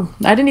like, oh,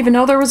 I didn't even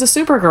know there was a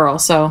Supergirl.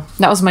 So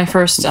that was my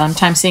first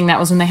time seeing that,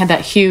 was when they had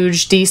that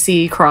huge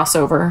DC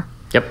crossover.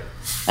 Yep.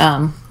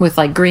 With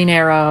like Green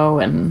Arrow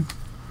and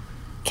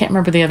can't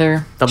remember the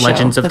other The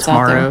Legends of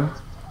Tomorrow.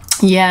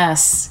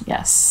 Yes.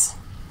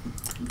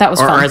 That was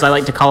fun. Or as I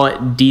like to call it,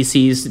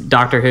 DC's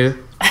Doctor Who.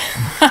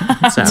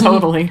 So,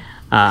 totally.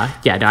 I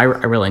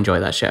really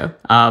enjoy that show.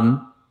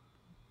 I'm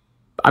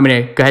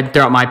going to go ahead and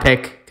throw out my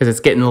pick because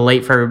it's getting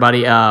late for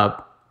everybody.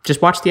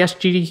 Just watch the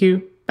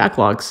SGDQ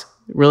backlogs.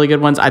 Really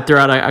good ones. I threw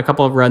out a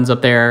couple of runs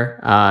up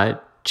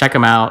there. Check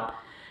them out.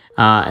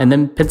 And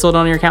then pencil it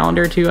on your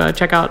calendar to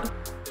check out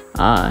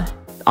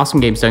Awesome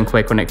Games Done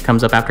Quick when it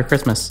comes up after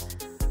Christmas.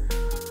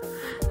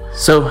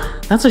 So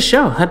that's a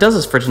show. That does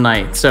us for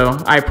tonight. So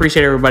I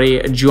appreciate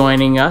everybody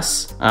joining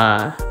us.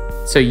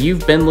 So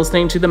you've been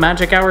listening to the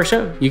Magic Hour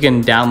Show. You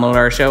can download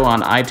our show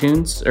on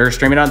iTunes or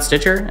stream it on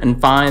Stitcher and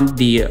find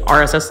the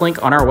RSS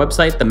link on our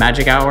website,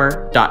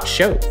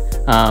 themagichour.show.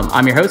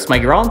 I'm your host,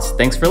 Mikey Rollins.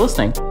 Thanks for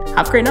listening.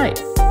 Have a great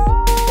night.